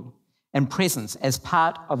Māori and presence as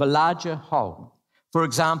part of a larger whole. For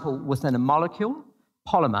example, within a molecule,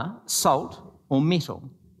 polymer, salt, or metal.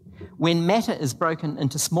 When matter is broken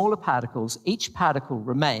into smaller particles, each particle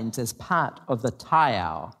remains as part of the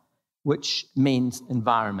taiao, which means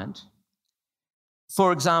environment.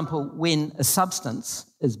 For example, when a substance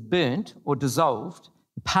is burnt or dissolved,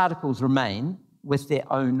 the particles remain with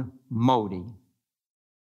their own Māori.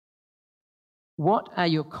 What are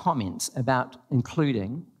your comments about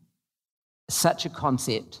including such a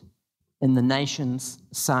concept in the nation's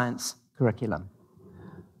science curriculum?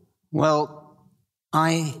 Well,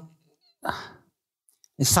 it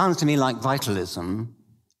sounds to me like vitalism,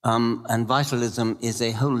 and vitalism is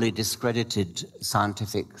a wholly discredited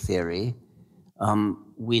scientific theory.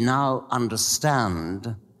 We now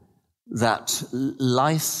understand that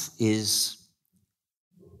life is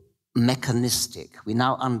mechanistic. We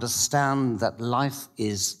now understand that life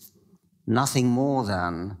is nothing more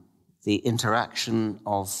than the interaction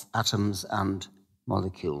of atoms and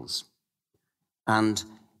molecules. And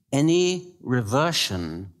any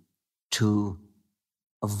reversion to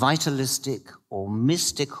a vitalistic or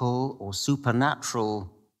mystical or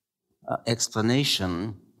supernatural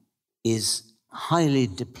explanation is highly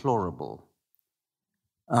deplorable.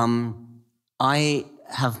 I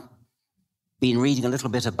have been reading a little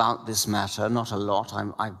bit about this matter, not a lot.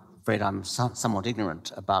 I'm afraid I'm somewhat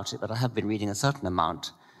ignorant about it, but I have been reading a certain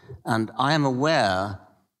amount. And I am aware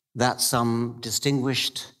that some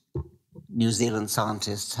distinguished New Zealand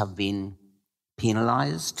scientists have been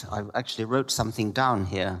penalized. I actually wrote something down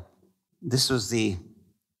here. This was the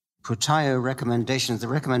Putaio recommendations, the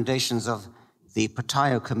recommendations of the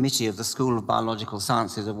Putaio Committee of the School of Biological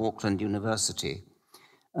Sciences of Auckland University.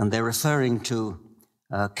 And they're referring to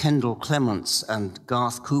Kendall Clements and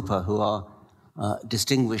Garth Cooper, who are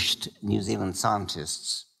distinguished New Zealand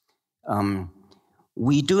scientists.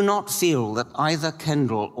 We do not feel that either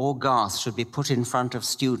Kendall or Garth should be put in front of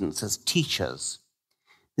students as teachers.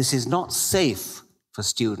 This is not safe for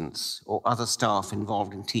students or other staff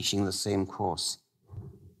involved in teaching the same course.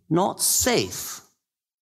 Not safe.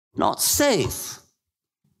 Not safe.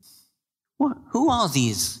 Who are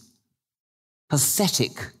these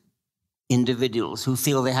pathetic individuals who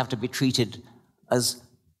feel they have to be treated as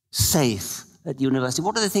safe at university?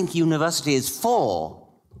 What do they think university is for,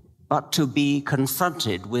 but to be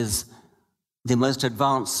confronted with the most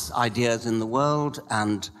advanced ideas in the world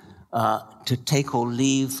and to take or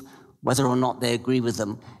leave whether or not they agree with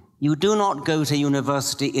them? You do not go to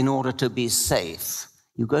university in order to be safe.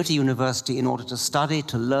 You go to university in order to study,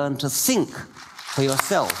 to learn, to think for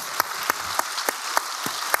yourself.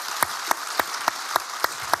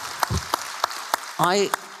 I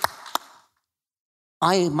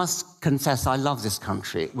must confess I love this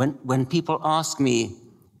country. When people ask me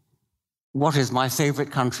what is my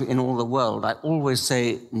favorite country in all the world, I always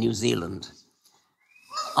say New Zealand.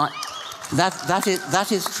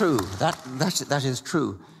 That is true. That is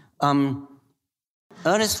true.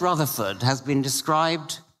 Ernest Rutherford has been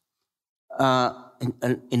described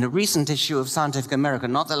in a recent issue of Scientific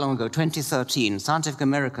American, not that long ago, 2013. Scientific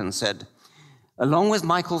American said, along with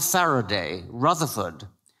Michael Faraday, Rutherford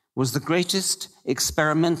was the greatest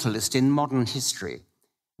experimentalist in modern history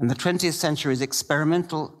and the 20th century's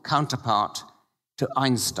experimental counterpart to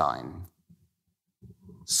Einstein.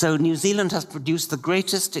 So New Zealand has produced the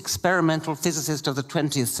greatest experimental physicist of the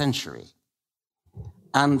 20th century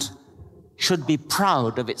and should be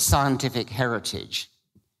proud of its scientific heritage.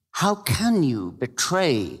 How can you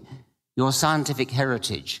betray your scientific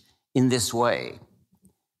heritage in this way?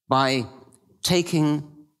 By taking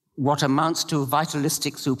what amounts to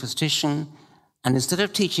vitalistic superstition, and instead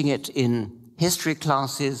of teaching it in history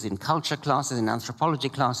classes, in culture classes, in anthropology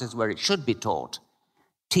classes, where it should be taught,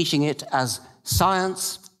 teaching it as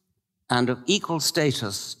science and of equal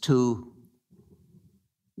status to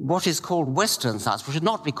what is called Western science, which should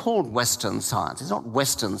not be called Western science. It's not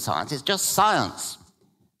Western science, it's just science.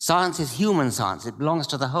 Science is human science. It belongs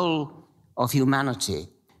to the whole of humanity.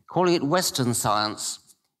 Calling it Western science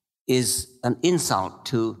is an insult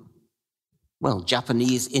to, well,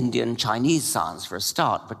 Japanese, Indian, Chinese science for a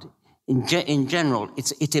start, but in general,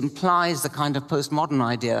 it implies the kind of postmodern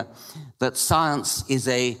idea that science is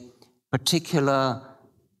a particular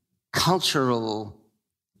cultural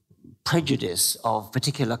prejudice of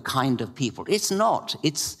particular kind of people. It's not.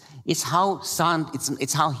 It's how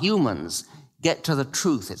how humans get to the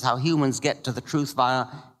truth. It's how humans get to the truth via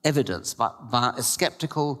evidence, via a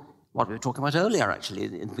skeptical, what we were talking about earlier, actually,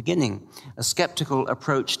 in the beginning, a skeptical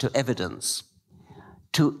approach to evidence,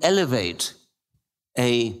 to elevate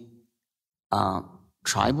a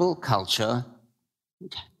tribal culture,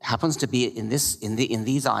 which happens to be in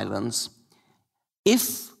these islands.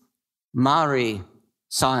 If Māori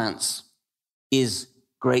science is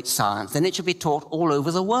great science, then it should be taught all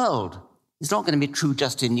over the world. It's not going to be true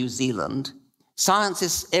just in New Zealand. Science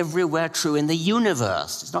is everywhere true in the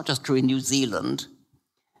universe. It's not just true in New Zealand.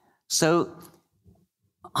 So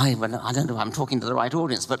I don't know if I'm talking to the right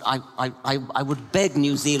audience, but I would beg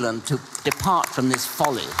New Zealand to depart from this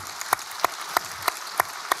folly.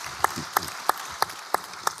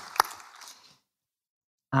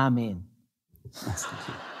 Amen.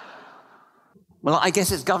 Well, I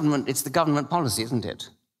guess it's the government policy, isn't it?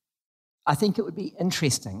 I think it would be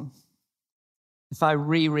interesting if I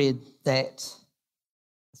reread that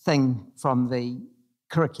thing from the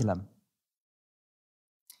curriculum.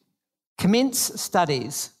 Commence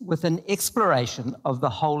studies with an exploration of the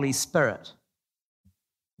Holy Spirit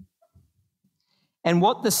and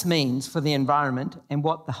what this means for the environment and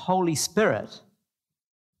what the Holy Spirit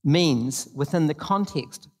means within the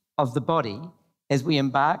context of the body as we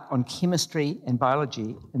embark on chemistry and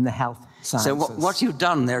biology in the health sciences. So what you've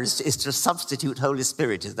done there is to substitute Holy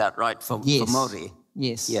Spirit, is that right, for Māori?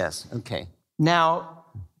 Yes. Yes, okay. Now,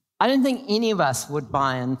 I don't think any of us would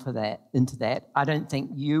buy into that. I don't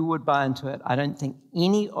think you would buy into it. I don't think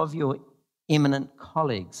any of your eminent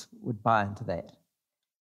colleagues would buy into that.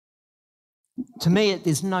 To me,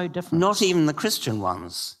 there's no difference. Not even the Christian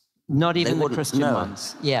ones. Not even the Christian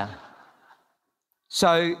ones. Yeah.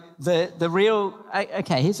 So the real...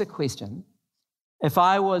 Okay, here's a question. If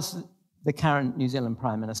I was the current New Zealand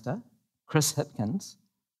Prime Minister, Chris Hipkins,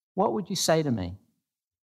 what would you say to me?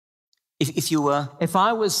 If you were... If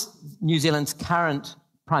I was New Zealand's current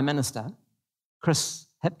Prime Minister, Chris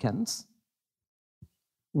Hipkins,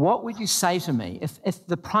 what would you say to me? If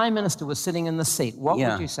the Prime Minister was sitting in the seat, what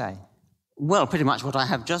would you say? Well, pretty much what I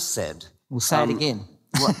have just said. We'll say it again.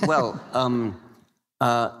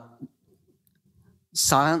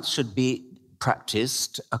 Science should be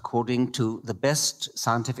practiced according to the best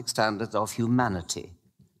scientific standards of humanity.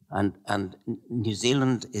 And New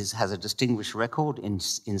Zealand has a distinguished record in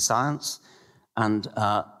science. And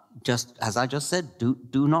just as I just said,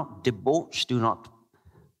 do not debauch, do not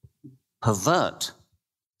pervert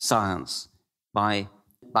science by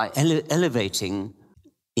elevating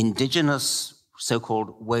indigenous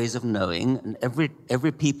so-called ways of knowing. And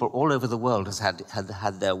every people all over the world has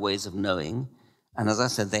had their ways of knowing. And as I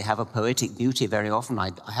said, they have a poetic beauty very often.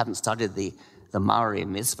 I haven't studied the Māori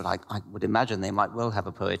myths, but I would imagine they might well have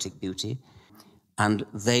a poetic beauty. And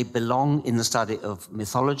they belong in the study of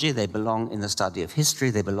mythology, they belong in the study of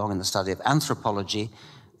history, they belong in the study of anthropology.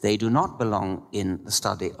 They do not belong in the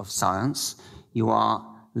study of science. You are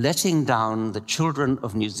letting down the children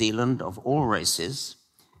of New Zealand of all races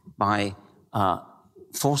by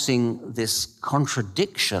forcing this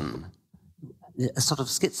contradiction, a sort of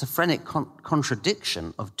schizophrenic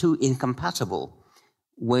contradiction of two incompatible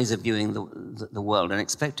ways of viewing the world and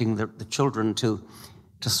expecting the children to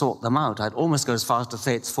sort them out. I'd almost go as far as to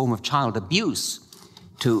say it's a form of child abuse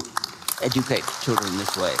to educate children in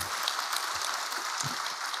this way.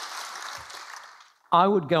 I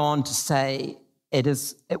would go on to say it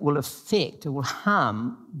will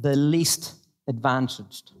harm the least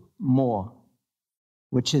advantaged more,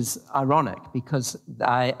 which is ironic because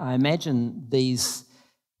I imagine these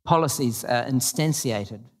policies are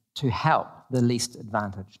instantiated to help the least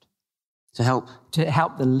advantaged. To help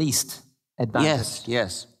the least advantaged.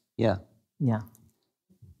 Yes, yeah.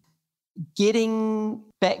 Getting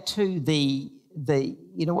back to the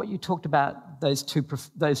what you talked about, those two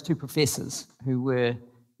professors who were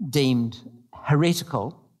deemed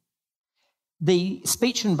heretical, the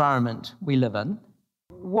speech environment we live in.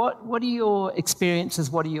 What are your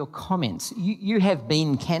experiences? What are your comments? You have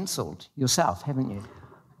been cancelled yourself, haven't you?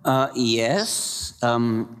 Yes,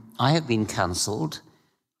 I have been cancelled.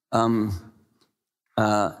 I'm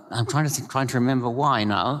trying to remember why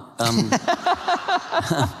now.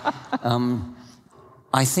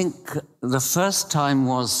 I think the first time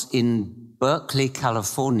was in Berkeley,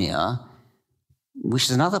 California, which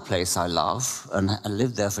is another place I love, and I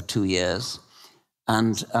lived there for 2 years.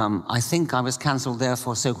 And I think I was cancelled there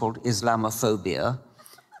for so-called Islamophobia.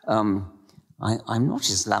 I'm not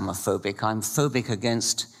Islamophobic. I'm phobic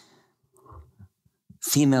against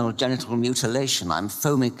female genital mutilation. I'm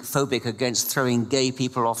phobic against throwing gay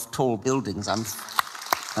people off tall buildings. And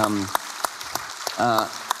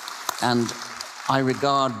I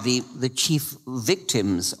regard the chief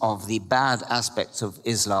victims of the bad aspects of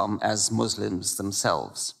Islam as Muslims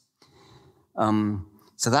themselves.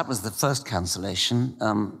 So that was the first cancellation.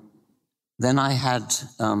 Then I had,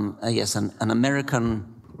 an American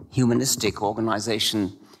humanistic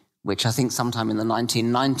organization, which I think sometime in the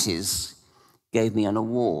 1990s gave me an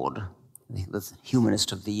award, I think the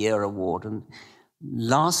Humanist of the Year award. And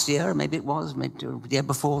last year, maybe the year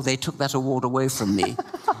before, they took that award away from me.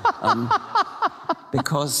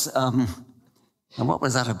 Because, and what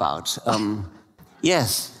was that about?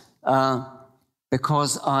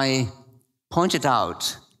 Because I pointed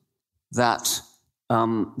out that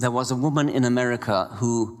there was a woman in America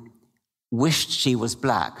who wished she was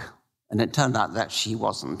black, and it turned out that she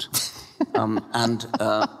wasn't.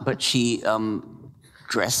 But she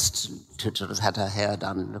dressed to sort of had her hair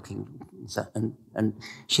done and looking, and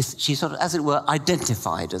she sort of, as it were,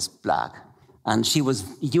 identified as black. And she was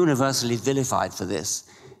universally vilified for this.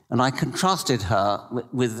 And I contrasted her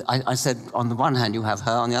with I said, on the one hand you have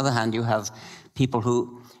her, on the other hand you have people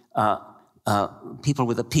who, people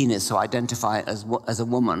with a penis who identify as a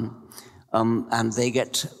woman, and they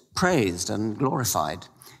get praised and glorified.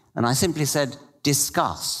 And I simply said,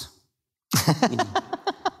 discuss.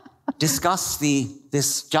 Discuss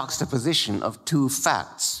this juxtaposition of two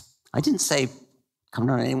facts. I didn't say come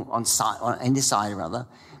down on any side or other,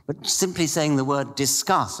 but simply saying the word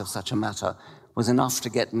discuss of such a matter was enough to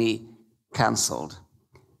get me cancelled.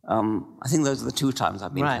 I think those are the 2 times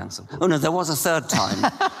I've been cancelled. Oh, no, there was a 3rd time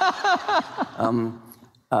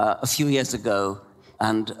a few years ago,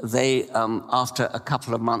 and they, after a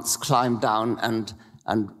couple of months, climbed down and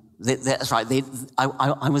that's right,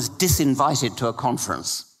 I was disinvited to a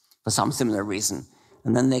conference for some similar reason,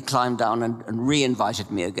 and then they climbed down and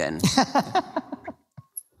re-invited me again.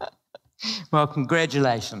 Well,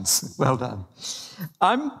 congratulations. Well done.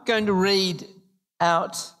 I'm going to read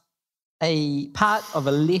out a part of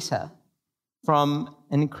a letter from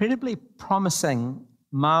an incredibly promising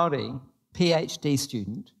Māori PhD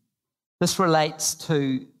student. This relates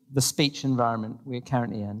to the speech environment we're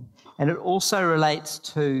currently in, and it also relates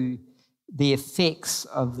to the effects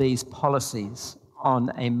of these policies on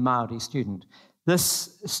a Māori student.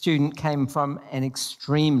 This student came from an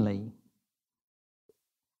extremely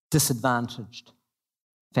disadvantaged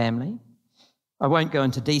family. I won't go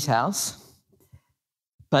into details,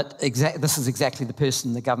 but this is exactly the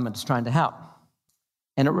person the government is trying to help.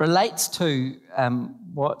 And it relates to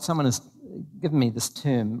what someone has given me this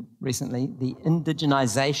term recently, the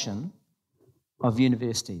indigenisation of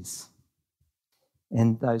universities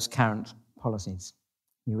and those current policies.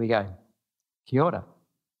 Here we go. Kia ora.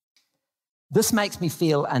 This makes me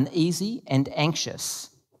feel uneasy and anxious,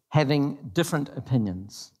 having different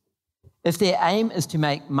opinions. If their aim is to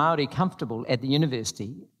make Māori comfortable at the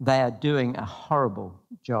university, they are doing a horrible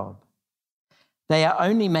job. They are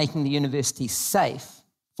only making the university safe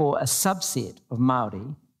for a subset of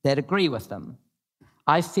Māori that agree with them.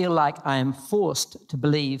 I feel like I am forced to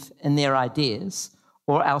believe in their ideas,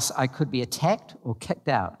 or else I could be attacked or kicked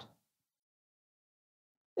out.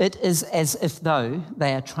 It is as if though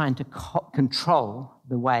they are trying to control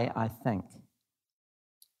the way I think.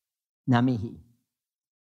 Ngā mihi.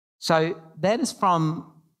 So that is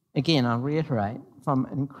from, again, I'll reiterate, from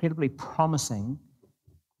an incredibly promising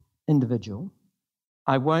individual.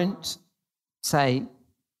 I won't say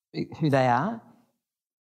who they are.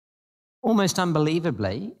 Almost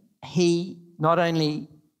unbelievably, he not only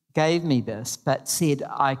gave me this, but said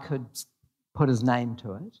I could put his name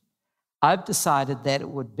to it. I've decided that it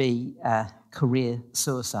would be a career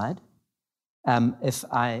suicide if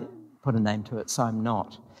I put a name to it, so I'm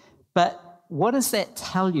not. But what does that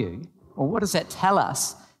tell you, or what does that tell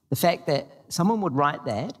us, the fact that someone would write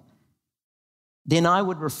that, then I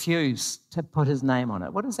would refuse to put his name on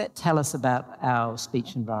it? What does that tell us about our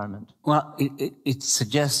speech environment? Well, it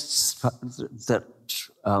suggests that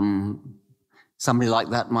somebody like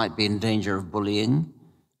that might be in danger of bullying,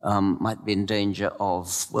 might be in danger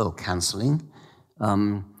of, well, cancelling.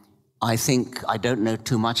 I think I don't know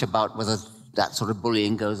too much about whether that sort of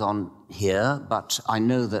bullying goes on here, but I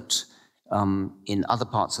know that in other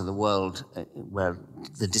parts of the world where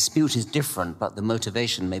the dispute is different, but the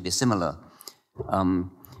motivation may be similar,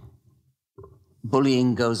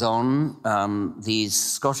 bullying goes on. The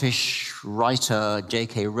Scottish writer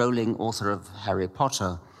J.K. Rowling, author of Harry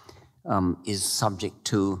Potter, is subject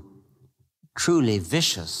to truly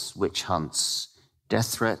vicious witch hunts,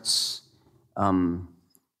 death threats, and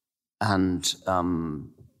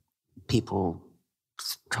people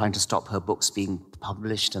trying to stop her books being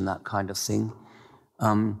published and that kind of thing.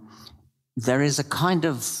 There is a kind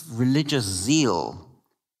of religious zeal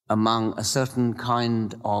among a certain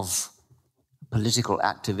kind of political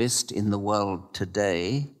activist in the world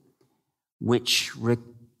today, which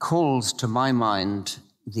recalls to my mind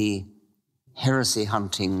the heresy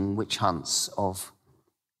hunting witch hunts of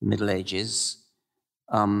the Middle Ages,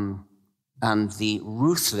 and the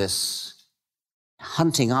ruthless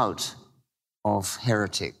hunting out of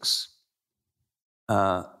heretics.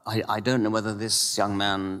 I don't know whether this young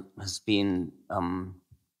man has been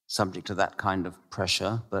subject to that kind of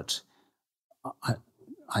pressure, but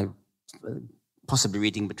I possibly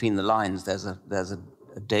reading between the lines, there's a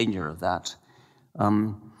danger of that.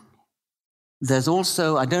 There's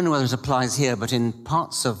also, I don't know whether it applies here, but in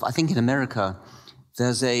parts of, I think in America,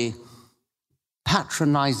 there's a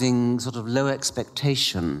patronizing sort of low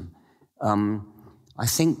expectation. I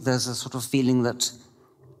think there's a sort of feeling that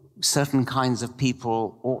certain kinds of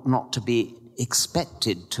people ought not to be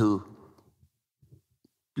expected to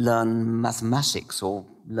learn mathematics or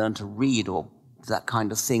learn to read or that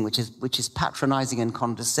kind of thing, which is patronizing and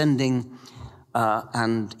condescending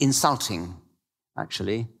and insulting,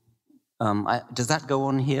 actually. Does that go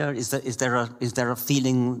on here? Is there a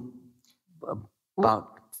feeling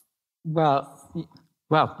about?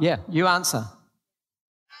 Well, yeah. You answer.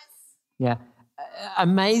 Yeah.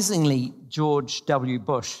 Amazingly, George W.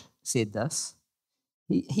 Bush said this.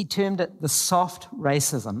 He termed it the soft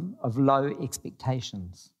racism of low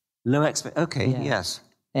expectations. Okay, yeah. Yes.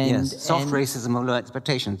 Yes, soft racism of low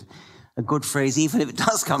expectations. a good phrase, even if it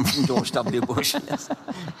does come from George W. Bush. Yes.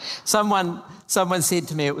 Someone said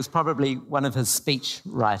to me it was probably one of his speech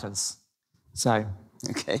writers. So,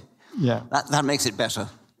 Okay. yeah. That makes it better.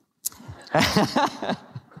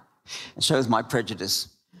 It shows my prejudice.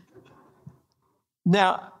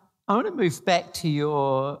 Now, I want to move back to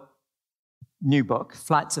your new book,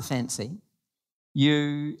 Flights of Fancy.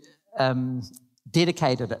 You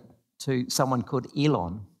dedicated it to someone called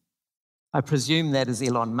Elon. I presume that is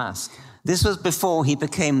Elon Musk. This was before he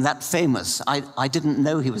became that famous. I didn't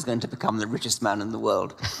know he was going to become the richest man in the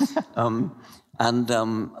world.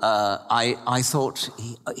 I thought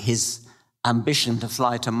his ambition to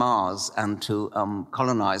fly to Mars and to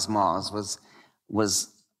colonize Mars was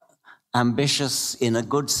ambitious in a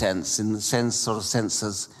good sense, in the sense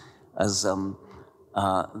as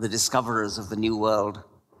the discoverers of the New World.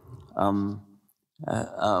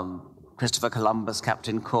 Christopher Columbus,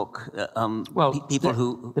 Captain Cook, people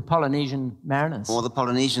who... The Polynesian mariners. Or the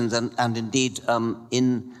Polynesians, and indeed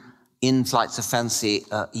in Flights of Fancy,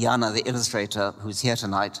 Jana, the illustrator, who's here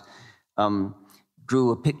tonight,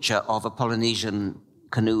 drew a picture of a Polynesian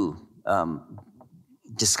canoe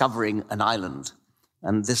discovering an island.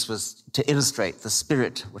 And this was to illustrate the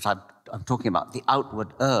spirit, which I'm talking about, the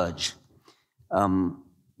outward urge,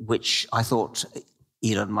 which I thought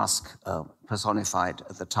Elon Musk personified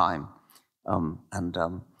at the time.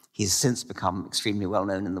 He's since become extremely well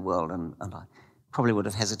known in the world, and I probably would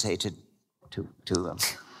have hesitated to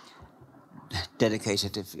dedicate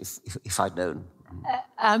it if I'd known.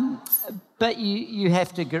 But you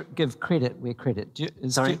have to give credit where credit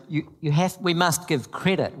is Sorry? due. We must give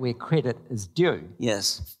credit where credit is due.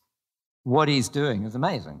 Yes. What he's doing is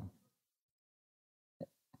amazing.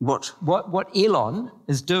 What Elon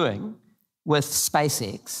is doing with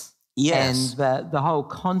SpaceX, yes, and the whole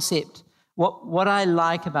concept. What I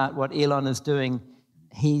like about what Elon is doing,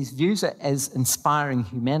 he views it as inspiring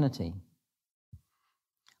humanity.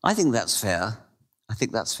 I think that's fair.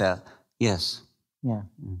 Yes. Yeah.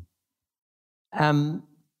 And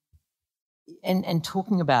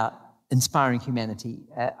talking about inspiring humanity,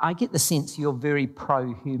 I get the sense you're very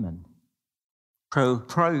pro-human.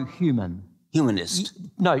 Pro-human. Humanist.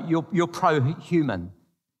 You're pro-human.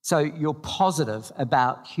 So you're positive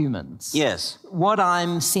about humans. Yes. What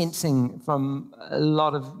I'm sensing from a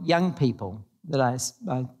lot of young people that I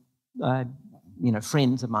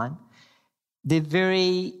friends of mine, they're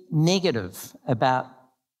very negative about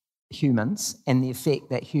humans and the effect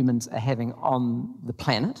that humans are having on the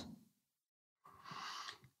planet.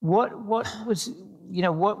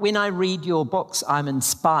 When I read your books, I'm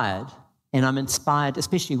inspired, and I'm inspired,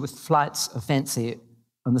 especially with Flights of Fancy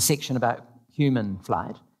on the section about human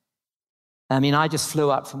flight. I mean, I just flew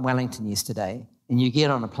up from Wellington yesterday, and you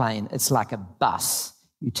get on a plane, it's like a bus.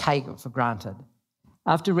 You take it for granted.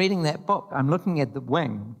 After reading that book, I'm looking at the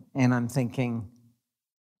wing, and I'm thinking,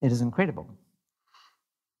 it is incredible.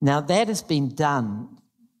 Now, that has been done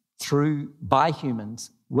by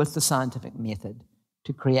humans with the scientific method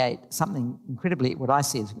to create something incredibly, what I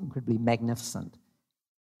see is incredibly magnificent.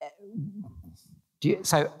 Do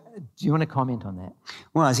you want to comment on that?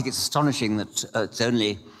 Well, I think it's astonishing that it's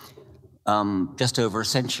only just over a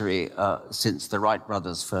century since the Wright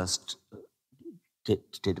brothers first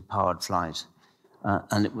did a powered flight.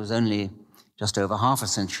 And it was only just over half a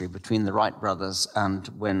century between the Wright brothers and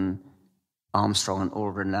when Armstrong and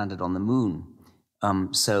Aldrin landed on the moon.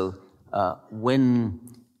 So when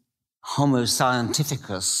Homo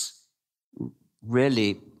scientificus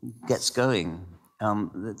really gets going,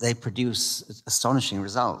 they produce astonishing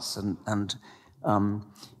results. And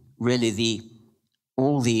really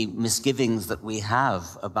all the misgivings that we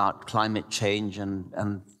have about climate change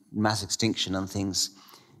and mass extinction and things,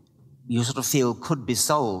 you sort of feel could be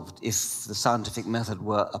solved if the scientific method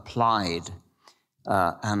were applied.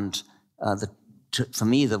 For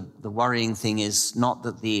me, the worrying thing is not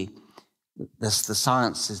that the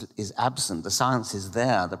science is absent. The science is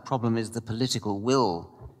there. The problem is the political will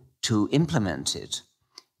to implement it.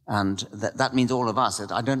 And that means all of us.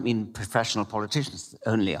 I don't mean professional politicians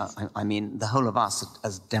only. I mean the whole of us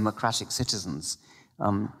as democratic citizens.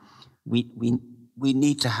 We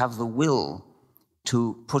need to have the will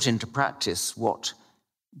to put into practice what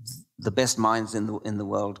the best minds in the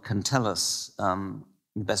world can tell us, the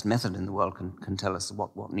best method in the world can tell us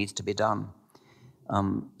what needs to be done.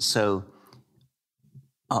 On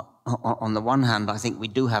the one hand, I think we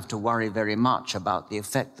do have to worry very much about the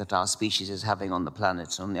effect that our species is having on the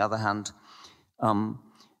planet. On the other hand,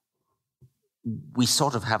 we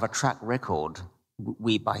sort of have a track record.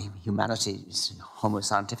 We, by humanity, Homo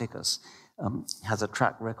scientificus, has a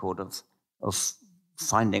track record of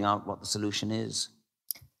finding out what the solution is.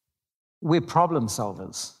 we're problem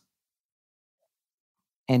solvers,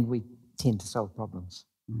 and we tend to solve problems.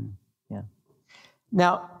 Yeah.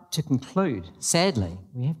 Now, to conclude, sadly,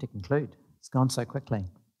 we have to conclude. It's gone so quickly.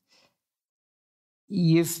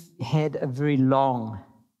 You've had a very long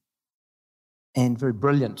and very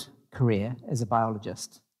brilliant career as a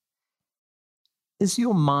biologist. Is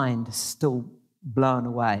your mind still blown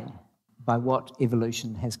away by what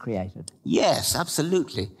evolution has created? Yes,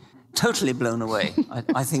 absolutely. Totally blown away.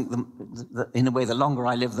 I think, in a way, the longer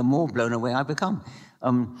I live, the more blown away I become.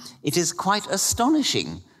 It is quite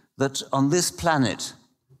astonishing that on this planet,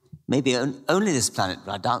 maybe only this planet,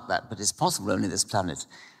 but I doubt that, but it's possible only this planet,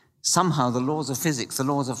 somehow the laws of physics, the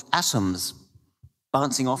laws of atoms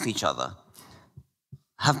bouncing off each other,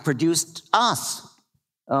 have produced us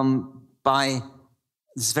by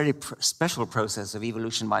this very special process of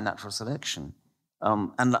evolution by natural selection.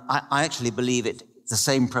 And I actually believe the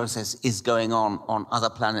same process is going on other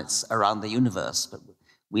planets around the universe, but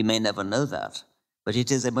we may never know that. But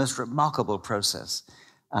it is a most remarkable process.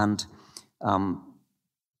 And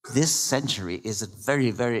this century is a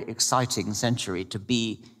very, very exciting century to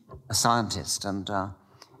be a scientist. And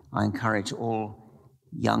I encourage all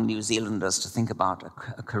young New Zealanders to think about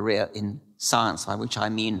a career in science, by which I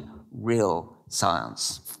mean real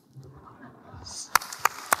science.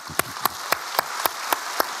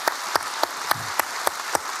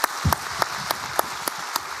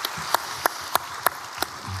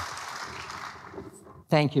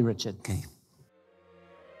 Thank you, Richard. Okay.